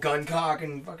the whole gun cock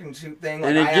and fucking shoot thing, like,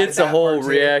 and it gets a whole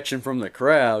reaction from the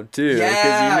crowd too,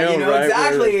 right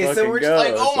exactly, so we're just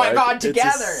like, oh my god,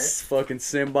 together. It's a fucking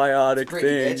symbiotic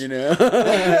thing,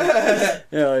 bitch.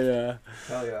 Hell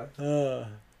yeah.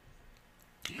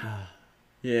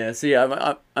 Yeah, see,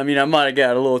 I mean, I might have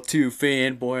got a little too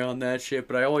fanboy on that shit,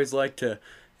 but I always like to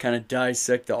kind of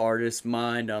dissect the artist's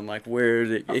mind on, like, where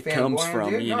it comes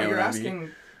from, dude. you know you're what I asking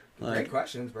mean? great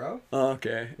questions, bro.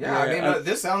 Okay. Yeah, I mean,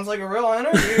 this sounds like a real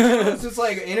interview. It's just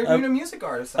like interviewing a music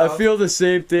artist. I feel the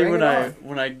same thing Bring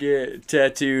when I get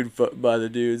tattooed by the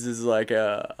dudes. Is like,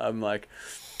 I'm like,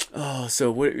 oh, so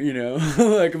what,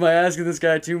 like, am I asking this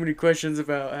guy too many questions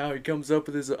about how he comes up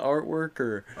with his artwork,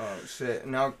 or? Oh shit!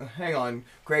 Now, hang on.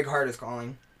 Greg Hart is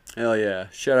calling. Hell yeah!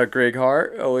 Shout out Greg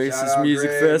Hart, Oasis Music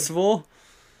Greg. Festival.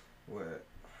 What?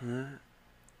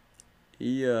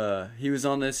 He was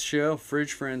on this show,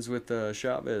 Fridge Friends with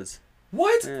Chavez.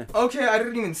 What? Yeah. Okay, I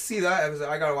didn't even see that episode.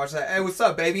 I gotta watch that. Hey, what's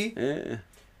up, baby? Yeah.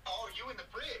 Oh, you in the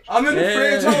fridge? I'm in the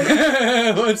fridge.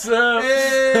 Homie. What's up?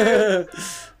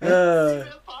 Hey.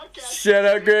 Shout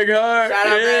out Greg Hart. Shout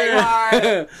out Greg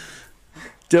Hart.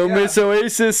 Don't miss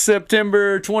Oasis,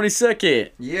 September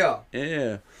 22nd. Yeah.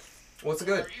 Yeah. What's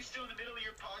good? Are you still in the middle of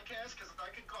your podcast? Because I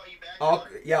can call you back.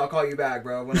 I'll call you back,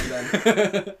 bro, when I'm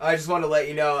done. I just wanted to let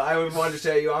you know. I wanted to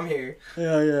show you I'm here.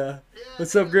 Hell yeah.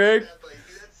 What's up, Greg?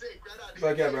 That's sick. Right on.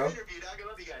 Fuck yeah, bro. Interview, dog. I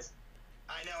love you guys.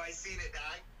 I know. I seen it,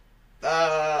 dog.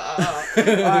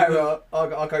 Alright, bro.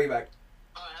 I'll call you back.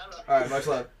 Alright, much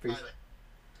love. Peace.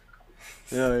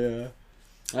 Hell yeah.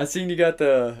 I seen you got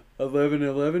the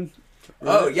 11-11.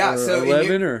 Oh, yeah, Or so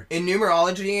 11 or in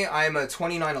numerology, I'm a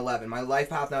 2911. My life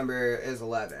path number is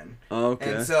 11.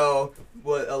 okay. And so,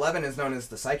 what 11 is known as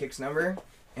the psychic's number.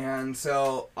 And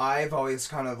so, I've always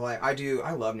kind of like, I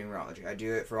love numerology. I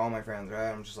do it for all my friends,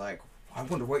 right? I'm just like, I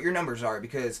wonder what your numbers are,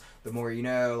 because the more you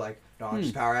know, like, knowledge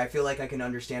is power. I feel like I can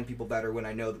understand people better when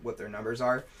I know what their numbers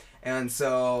are. And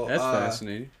so... That's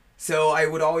fascinating. So, I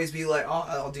would always be like, oh,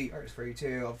 I'll do yours for you,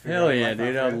 too. I'll figure Hell out yeah, life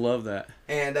dude. path I for you. love that.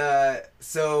 And,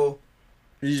 so...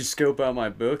 Did you scope out my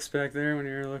books back there when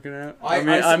you were looking at? I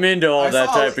I'm into all that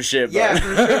type of shit. Yeah, bud.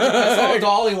 for sure. I saw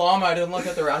Dalai Lama. I didn't look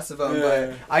at the rest of them,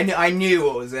 but I knew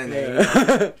what was in there.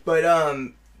 Yeah. But yeah,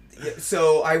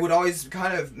 so I would always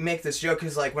kind of make this joke,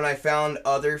 because like when I found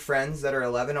other friends that are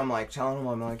 11, I'm like telling them,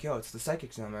 I'm like, yo, it's the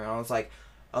psychic's number, and I was like,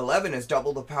 11 is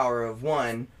double the power of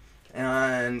 1.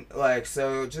 And like,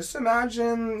 so just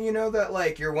imagine, you know, that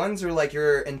like your ones are like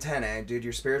your antennae, dude,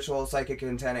 your spiritual psychic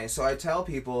antennae. So I tell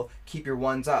people, keep your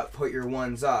ones up, put your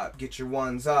ones up, get your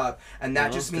ones up. And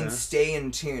that just means stay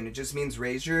in tune. It just means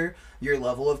raise your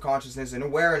level of consciousness and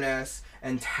awareness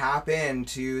and tap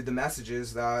into the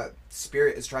messages that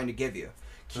spirit is trying to give you.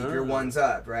 Keep your ones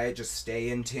up, right? Just stay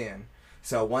in tune.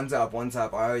 So ones up, ones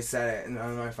up. I always said it, and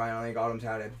then I finally got them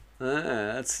tatted.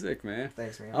 That's sick, man.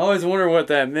 Thanks, man. I always wonder what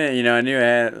that meant. You know, I knew I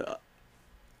had.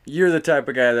 You're the type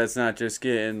of guy that's not just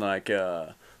getting like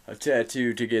a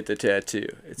tattoo to get the tattoo.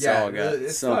 It's all got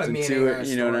it's something got a to meaning it. or a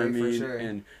You know what I story, for mean? sure.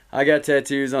 And I got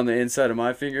tattoos on the inside of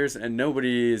my fingers, and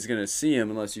nobody is gonna see them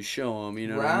unless you show them. You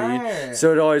know what I mean? Right.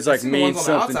 So it always like I've seen the ones means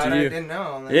on the something outside, to I you. didn't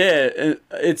know. Yeah,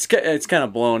 it's kind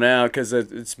of blown out because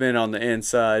it's been on the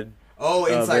inside. Oh,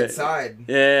 of inside it. side.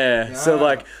 Yeah. So Yeah.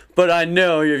 like, but I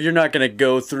know you're not gonna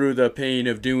go through the pain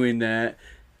of doing that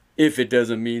if it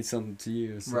doesn't mean something to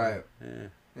you. So, Right. Yeah.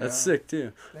 That's Yeah. sick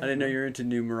too. I didn't know you were into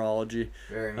numerology.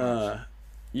 Very much.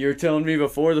 You were telling me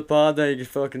before the pod that you could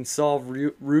fucking solve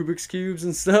Rubik's cubes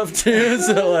and stuff too.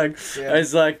 So like, Yeah.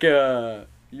 it's like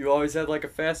you always had like a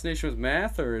fascination with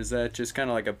math, or is that just kind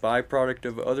of like a byproduct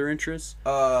of other interests?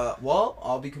 Well,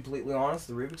 I'll be completely honest.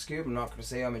 The Rubik's Cube, I'm not going to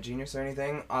say I'm a genius or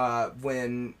anything.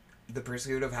 When The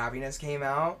Pursuit of Happiness came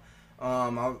out,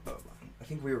 I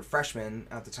think we were freshmen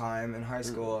at the time in high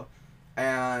school.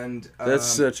 And That's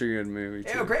such a good movie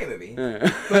too. yeah, great movie.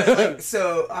 Yeah. But like,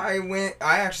 so I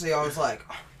was like,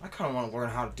 oh, I kind of want to learn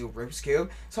how to do a Rubik's Cube.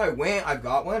 So I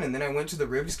got one, and then I went to the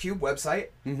Rubik's Cube website,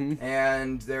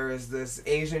 and there was this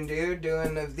Asian dude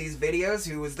doing these videos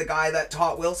who was the guy that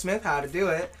taught Will Smith how to do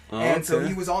it. And so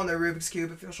he was on the Rubik's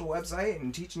Cube official website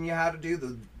and teaching you how to do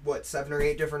the 7 or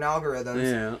 8 different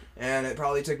algorithms. Yeah. And it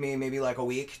probably took me maybe like a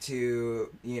week to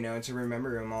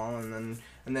remember them all, and then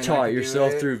I Taught could do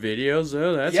yourself it. through videos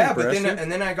though. That's Yeah, impressive. but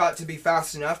then I got to be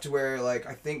fast enough to where like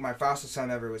I think my fastest time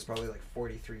ever was probably like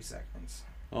 43 seconds.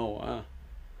 Oh wow.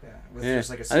 Yeah, with Yeah.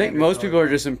 just like a I think standard most people are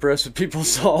program. just impressed with people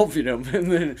solving them,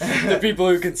 and then the people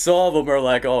who can solve them are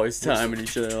like always timing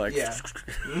each other like. Yeah.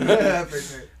 For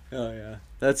sure. Oh yeah,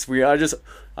 that's weird.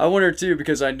 I wonder too,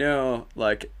 because I know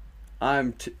like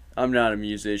I'm not a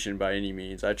musician by any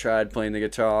means. I tried playing the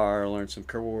guitar, learned some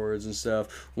chords and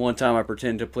stuff. One time I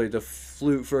pretended to play the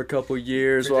flute for a couple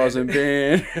years while I was in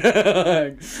band.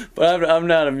 But I'm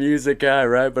not a music guy,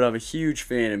 right? But I'm a huge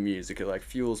fan of music. It like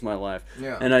fuels my life.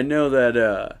 Yeah. And I know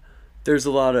that there's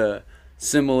a lot of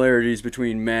similarities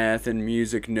between math and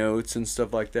music notes and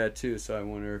stuff like that too. So I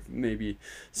wonder if maybe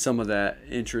some of that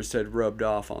interest had rubbed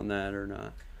off on that or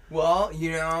not. Well,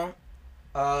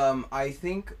 I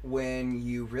think when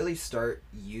you really start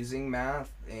using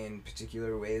math in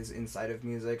particular ways inside of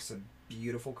music, some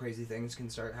beautiful, crazy things can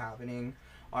start happening.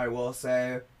 I will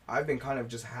say I've been kind of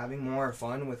just having more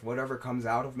fun with whatever comes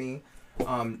out of me.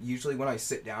 Usually when I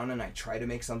sit down and I try to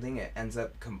make something, it ends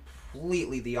up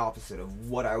completely the opposite of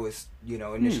what I was,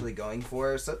 initially going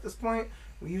for. So at this point,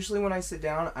 usually when I sit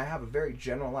down, I have a very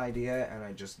general idea and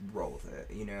I just roll with it.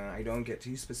 I don't get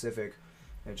too specific.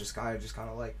 I just kind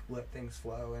of like let things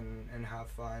flow and have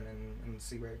fun and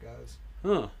see where it goes.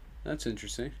 Huh, that's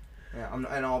interesting. Yeah,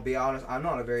 and I'll be honest, I'm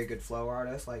not a very good flow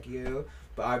artist like you,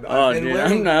 but I've been dude,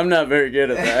 learning. I'm not very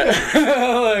good at that.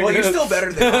 Like, Well, you're still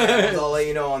better than I am, I'll let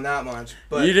you know on that much.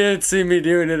 But you didn't see me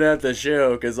doing it at the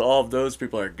show because all of those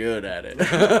people are good at it.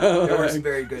 there were some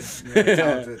very good,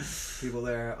 talented people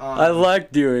there. I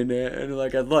like doing it, and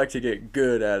like I'd like to get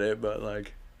good at it, but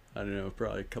like I don't know,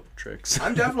 probably a couple tricks.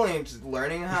 I'm definitely just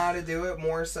learning how to do it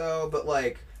more so, but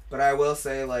I will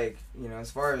say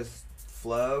as far as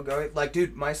flow going,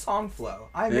 dude, my song Flow,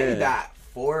 I made that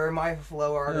for my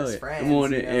flow artist friends.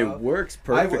 Well, it works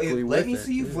perfectly with let me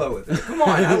see you flow with it. Come on,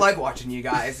 I like watching you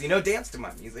guys, dance to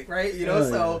my music, right?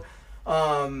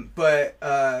 But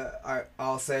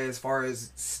I'll say as far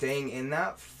as staying in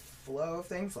that flow of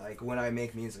things, like when I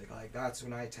make music, like that's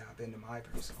when I tap into my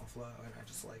personal flow, and I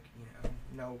just like,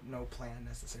 you know, no plan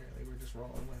necessarily. We're just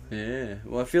rolling with it. Yeah.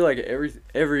 Well, I feel like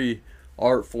every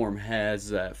art form has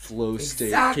that flow state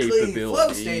Exactly, capability.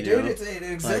 flow state, you know? dude. It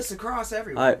exists Like, across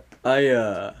everywhere.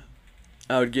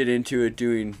 I would get into it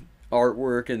doing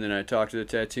artwork, and then I talk to the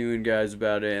tattooing guys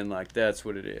about it, and like that's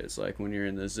what it is. Like when you're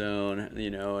in the zone, you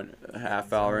know, and a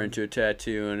half hour into a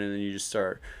tattoo, and then you just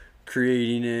start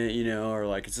creating it, you know, or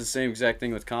like it's the same exact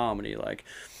thing with comedy. Like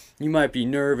you might be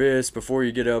nervous before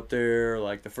you get up there,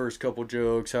 like the first couple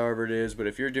jokes, however it is, but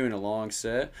if you're doing a long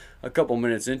set, a couple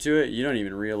minutes into it, you don't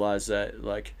even realize that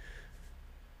like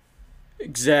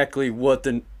exactly what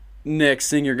the next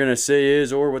thing you're gonna say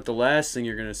is or what the last thing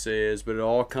you're gonna say is, but it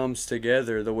all comes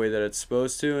together the way that it's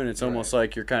supposed to, and it's almost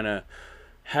like you're kind of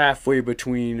halfway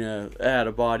between out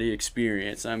of body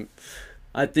experience.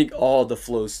 I think all the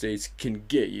flow states can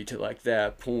get you to like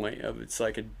that point of it's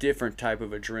like a different type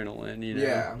of adrenaline, you know.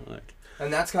 Yeah. Like,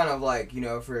 And that's kind of like, you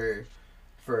know, for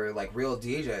like real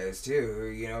DJs too, who,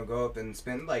 you know, go up and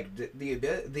spend like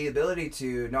the ability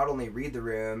to not only read the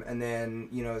room and then,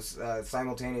 you know,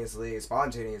 spontaneously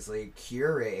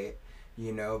curate,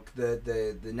 you know,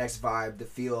 the next vibe, the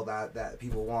feel that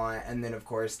people want, and then of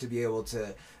course to be able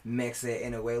to mix it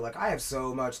in a way. Like I have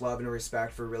so much love and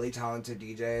respect for really talented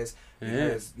DJs.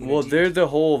 Because, you know, well, they're the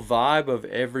whole vibe of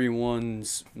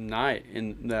everyone's night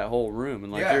in that whole room,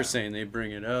 and like Yeah. you're saying, they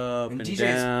bring it up and DJs,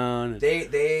 down.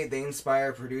 They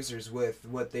inspire producers with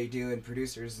what they do, and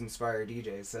producers inspire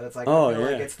DJs. So it's like, Oh, I feel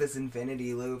like yeah. it's this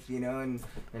infinity loop, you know, and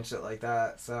shit like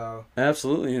that. So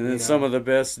Absolutely, and then You know. some of the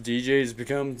best DJs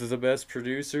become the best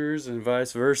producers, and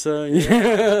vice versa.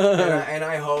 and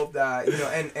I hope that, you know,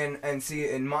 and see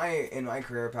in my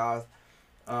career path,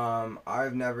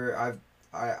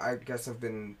 I guess I've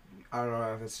been, I don't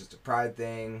know if it's just a pride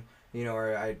thing, you know,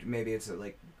 or maybe it's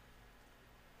like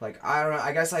I don't know,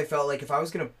 I guess I felt like if I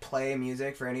was gonna play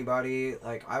music for anybody,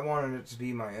 like I wanted it to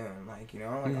be my own, like, you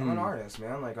know, like I'm an artist,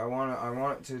 man, like I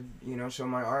want to, you know, show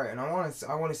my art, and I want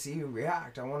to see you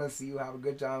react, I want to see you have a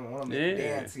good time, I want to make you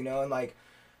dance, you know, and like,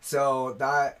 so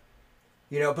that,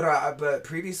 you know, but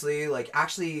previously, like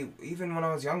actually even when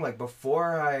I was young, like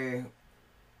before I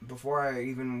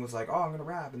even was like, oh, I'm gonna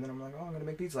rap, and then I'm like, oh, I'm gonna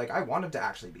make beats. Like, I wanted to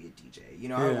actually be a DJ, you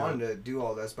know, I wanted to do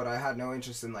all this, but I had no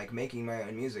interest in like making my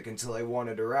own music until I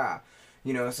wanted to rap,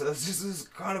 you know. So it's just this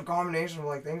kind of combination of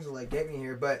like things that like get me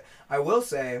here. But I will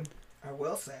say,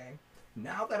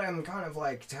 now that I'm kind of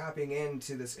like tapping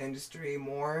into this industry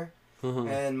more,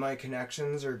 and my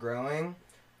connections are growing,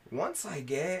 once I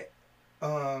get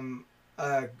a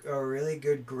really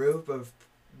good group of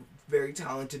very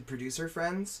talented producer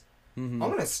friends. I'm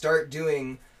gonna start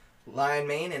doing Lion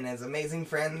Mane and His Amazing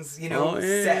Friends, you know,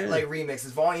 set like remixes,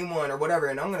 volume 1 or whatever,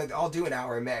 and I'll do an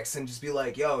hour mix and just be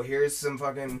like, yo, here's some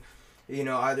fucking, you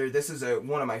know, either this is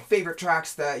one of my favorite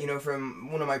tracks that, you know,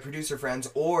 from one of my producer friends,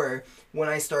 or when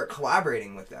I start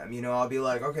collaborating with them, you know, I'll be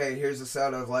like, okay, here's a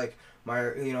set of like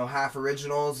my, you know, half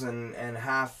originals and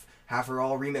half are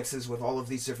all remixes with all of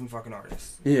these different fucking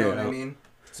artists. You know what I mean?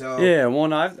 So yeah,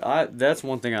 I that's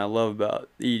one thing I love about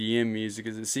EDM music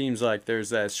is it seems like there's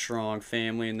that strong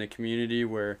family in the community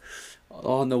where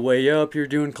on the way up you're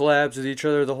doing collabs with each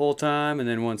other the whole time, and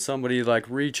then when somebody like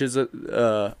reaches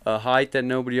a height that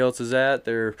nobody else is at,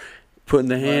 they're putting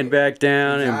the hand back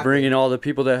down and bringing all the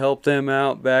people that help them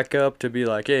out back up to be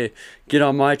like, hey, get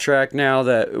on my track now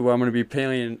that I'm going to be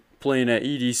playing at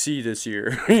EDC this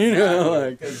year. You know,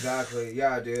 like exactly.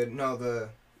 Yeah, dude. No, the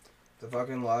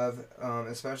fucking love,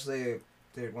 especially,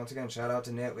 dude, once again, shout out to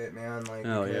Nitwit, man, like,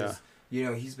 because, you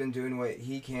know, he's been doing what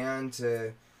he can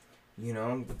to, you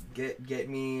know, get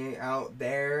me out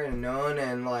there and known,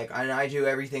 and like, and I do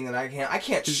everything that I can. I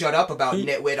can't shut up about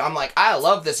Nitwit. I'm like, I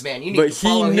love this man. You need to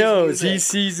follow his music. But he knows, he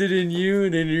sees it in you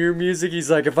and in your music. He's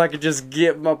like, if I could just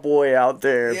get my boy out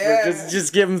there,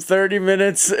 just give him 30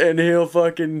 minutes and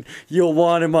you'll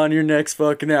want him on your next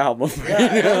fucking album.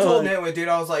 Yeah, you know? I told Nitwit, dude,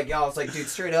 I was like, dude,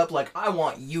 straight up, like, I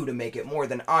want you to make it more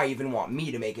than I even want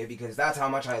me to make it, because that's how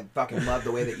much I fucking love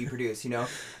the way that you produce, you know?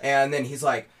 And then he's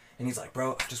like,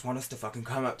 bro, I just want us to fucking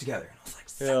come up together. And I was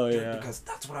like, hell yeah, because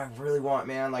that's what I really want,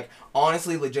 man. Like,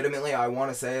 honestly, legitimately, I want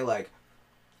to say, like,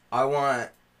 I want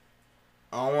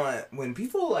when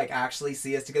people like actually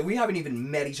see us together. We haven't even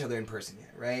met each other in person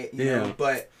yet, right? You know?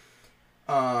 But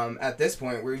at this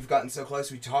point, we've gotten so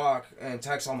close. We talk and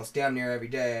text almost damn near every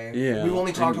day. Yeah, we've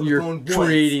only talked on the phone once.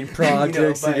 Creating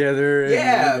projects together.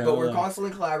 And, but we're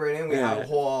constantly collaborating. We have a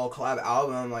whole collab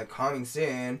album like coming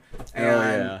soon.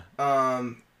 And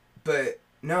but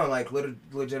no, like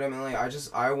legitimately, I've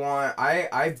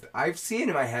seen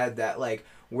in my head that like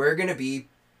we're gonna be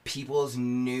people's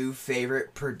new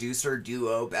favorite producer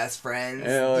duo, best friends.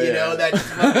 Hell you yeah. know, that just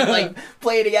fucking, like,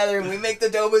 play together and we make the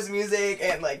dopest music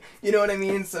and, like, you know what I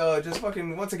mean? So just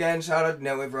fucking, once again, shout out to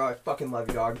Nitwit, bro. I fucking love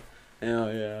you, dog.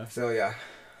 Hell yeah. So yeah.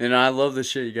 And I love the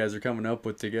shit you guys are coming up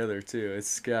with together too.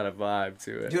 It's got a vibe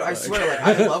to it. Dude, I swear, like,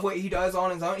 I love what he does on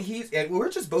his own. And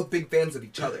we're just both big fans of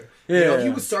each other. You know,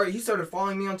 Yeah. he started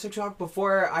following me on TikTok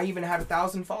before I even had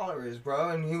 1,000 followers, bro.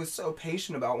 And he was so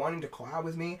patient about wanting to collab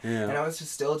with me. Yeah. And I was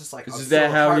just still just like, I was Is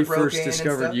that so how he heartbroken first and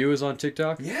discovered stuff. you? Was on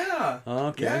TikTok? Yeah. Oh,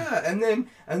 okay. Yeah, and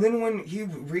then when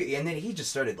he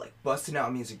just started like busting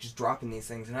out music, just dropping these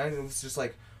things, and I was just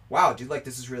like, wow, dude, like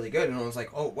this is really good, and I was like,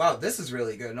 oh wow, this is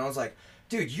really good, and I was like,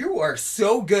 dude, you are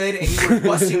so good, and you were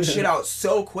busting shit out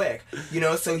so quick, you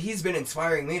know. So he's been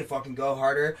inspiring me to fucking go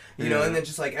harder, you know. Yeah. And then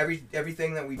just like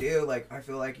everything that we do, like I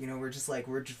feel like, you know, we're just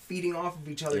feeding off of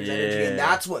each other's energy, Yeah. and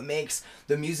that's what makes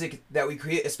the music that we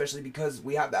create, especially because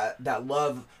we have that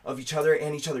love of each other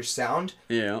and each other's sound.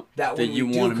 Yeah. That when you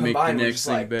we do want to make the combine, we're next just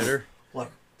thing like, better.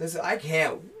 Like this, I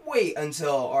can't wait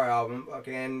until our album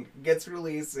fucking gets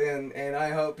released, and I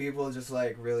hope people just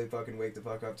like really fucking wake the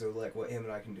fuck up to like what him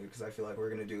and I can do, because I feel like we're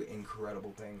gonna do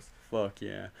incredible things. Fuck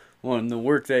yeah. Well, and the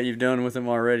work that you've done with him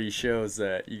already shows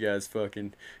that you guys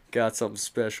fucking got something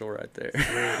special right there.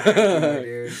 Yeah,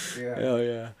 dude. Yeah, Hell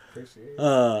yeah. appreciate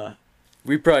it.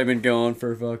 We've probably been going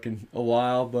for fucking a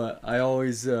while, but I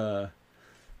always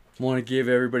want to give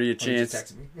everybody a Oh, you just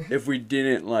chance. texted me. If we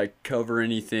didn't like cover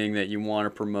anything that you want to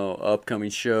promote,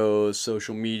 upcoming shows,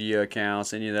 social media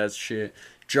accounts, any of that shit,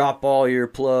 drop all your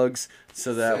plugs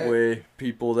so that Sick. way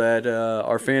people that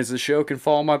are fans of the show can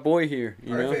follow my boy here.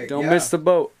 You know, Perfect, don't yeah. miss the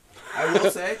boat. I will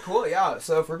say, cool, yeah.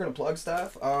 So if we're gonna plug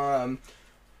stuff,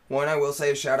 one I will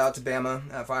say is shout out to Bama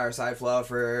at Fireside Flow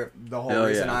for the whole Hell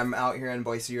reason yeah. I'm out here in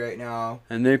Boise right now.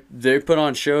 And they put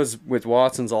on shows with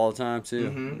Watsons all the time too,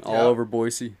 Mhm, all yeah. over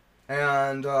Boise.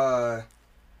 And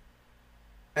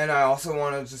I also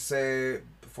wanted to say,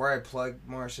 before I plug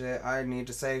more shit, I need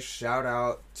to say shout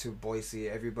out to Boise,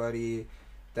 everybody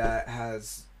that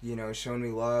has, you know, shown me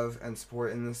love and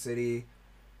support in the city.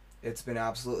 It's been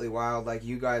absolutely wild. Like,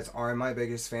 you guys are my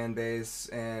biggest fan base,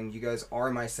 and you guys are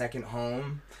my second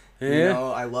home. Yeah. You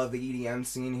know, I love the EDM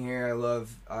scene here. I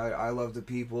love the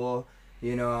people.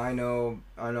 You know, I know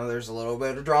there's a little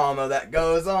bit of drama that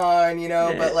goes on, you know,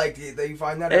 Yeah. but like you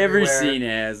find that Every everywhere. scene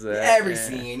has that. Every yeah.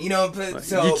 scene, you know, but Like,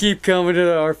 so you keep coming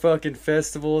to our fucking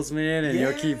festivals, man, and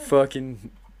you'll Yeah. keep fucking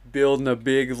building a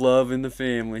big love in the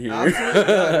family here. Absolutely.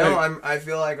 Yeah, no, I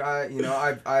feel like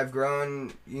I've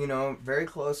grown, you know, very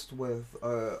close with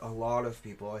a lot of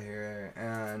people here,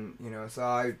 and you know, so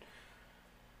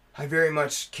I very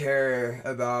much care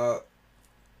about,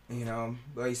 you know,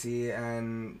 Boise,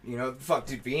 and you know, fuck,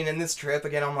 dude, being in this trip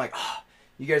again, I'm like, oh,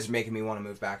 you guys are making me want to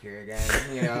move back here again,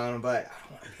 you know, but I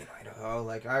don't want to be in Idaho.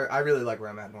 Like, I really like where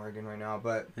I'm at in Oregon right now,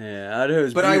 but Yeah,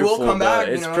 Idaho's But I will beautiful, come back, but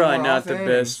you it's know, probably more not the often.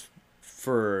 best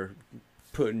for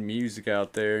putting music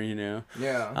out there, you know.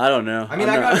 yeah. I don't know. I mean,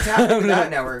 I'm I not- gotta tap into I'm that not-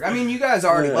 network. I mean, you guys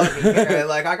already Yeah. love me here.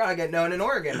 Like, I gotta get known in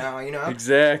Oregon now, you know?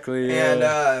 Exactly.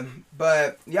 Yeah. And,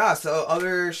 but, yeah, so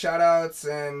other shout-outs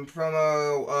and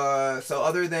promo, so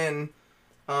other than,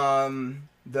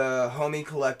 the Homie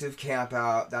Collective Camp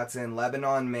Out, that's in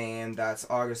Lebanon, Maine, that's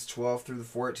August 12th through the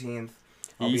 14th.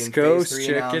 I'll be East in Coast, Phase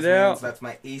 3 check it announcements. out. That's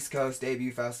my East Coast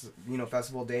debut,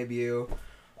 festival debut.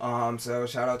 So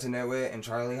shout out to Nitwit and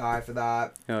Charlie High for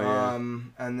that. Oh, yeah.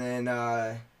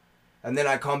 And then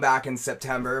I come back in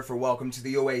September for Welcome to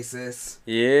the Oasis.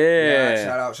 Yeah.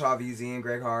 Shout out Shaw VZ and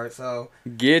Greg Hart. So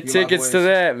Get You my tickets to boys.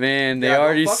 that, man. They Yeah, don't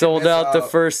already fucking sold miss out the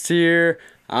out. first tier.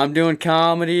 I'm doing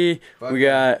comedy. Fuck We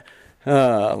yeah.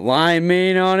 got Lion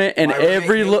Mane on it, and my roommate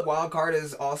every Caleb Wildcard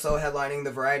is also headlining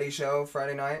the variety show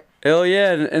Friday night. hell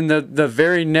yeah, and the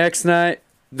very next night,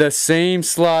 the same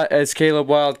slot as Caleb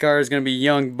Wildcard is gonna be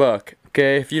Young Buck.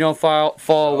 Okay, if you don't follow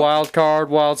Wildcard,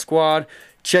 Wild Squad,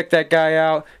 check that guy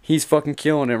out. He's fucking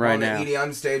killing it right On now. the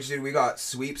EDM stage, dude, we got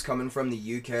Sweeps coming from the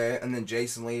UK, and then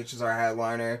Jason Leach is our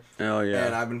headliner. Hell And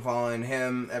yeah, I've been following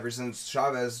him ever since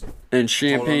Chavez. and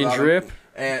Champagne about him. Drip.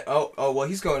 And well,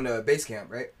 he's going to base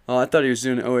camp, right? Oh, I thought he was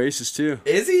doing Oasis too.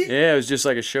 Is he? Yeah, it was just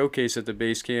like a showcase at the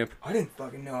base camp. I didn't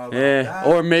fucking know about Yeah, that.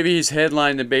 or maybe he's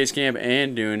headlining the base camp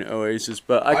and doing Oasis,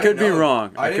 but I could didn't be know.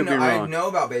 wrong. I didn't could be know. I wrong. know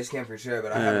about base camp for sure,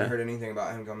 but I Yeah. haven't heard anything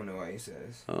about him coming to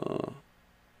Oasis.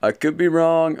 I could be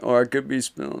wrong, or I could be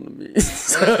spilling the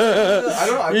beans. I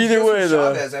don't know. I was Either just way, with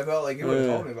though. Chavez. I felt like you would have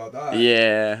Yeah. told me about that.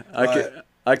 Yeah, But-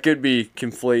 I could be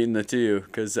conflating the two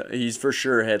because he's for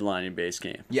sure headlining base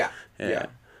camp. Yeah. Yeah.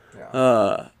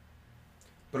 Yeah.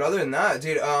 But other than that,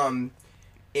 dude,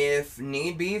 if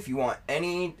need be, if you want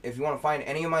to find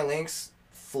any of my links,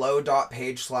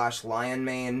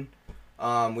 flow.page/lionmane,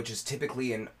 which is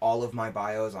typically in all of my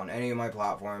bios on any of my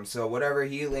platforms. So whatever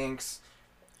he links,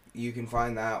 you can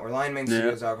find that, or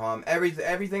lionmanestudios.com.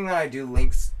 Everything that I do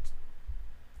links.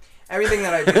 Everything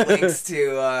that I do links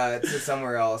to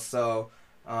somewhere else. So,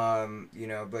 you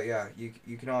know, but yeah,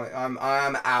 you can always, I'm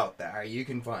out there. You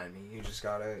can find me. You just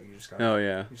gotta. Oh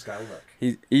yeah. You just gotta look.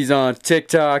 He's on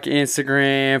TikTok,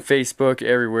 Instagram, Facebook,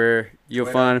 everywhere. You'll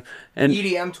Twitter. find him. And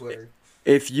EDM Twitter.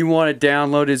 if you want to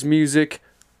download his music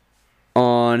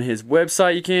on his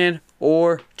website, you can,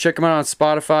 or check him out on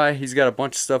Spotify. He's got a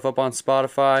bunch of stuff up on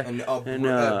Spotify. And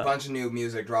a bunch of new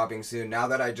music dropping soon. Now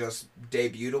that I just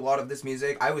debuted a lot of this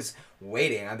music, I was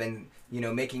waiting. I've been, you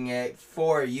know, making it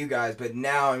for you guys, but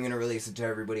now I'm going to release it to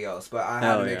everybody else. But I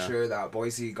had to make sure that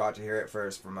Boise got to hear it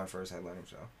first for my first headlining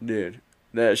show. Dude,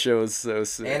 that show is so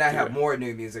sick. And I have dude. more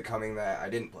new music coming that I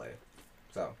didn't play.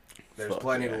 So, there's Fuck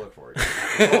plenty yeah. to look forward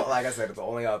to. Like I said, it's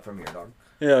only up from here, dog.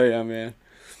 Hell yeah, man.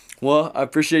 Well, I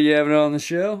appreciate you having it on the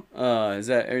show. Is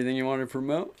that everything you wanted to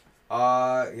promote?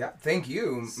 Yeah. Thank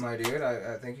you, my dude.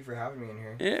 I thank you for having me in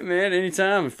here. Yeah, man.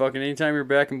 Anytime. Anytime you're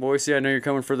back in Boise. I know you're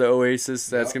coming for the Oasis.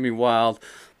 That's Yep. going to be wild.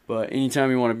 But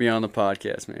anytime you want to be on the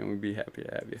podcast, man, we'd be happy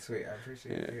to have you. Sweet. I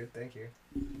appreciate it, dude. Thank you.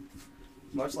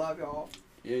 Much love, y'all.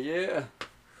 Yeah, yeah.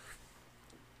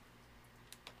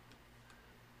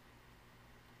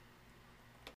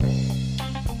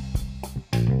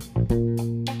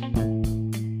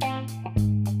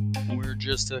 We're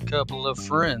just a couple of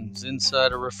friends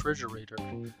inside a refrigerator.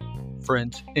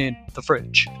 Friends in the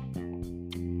fridge.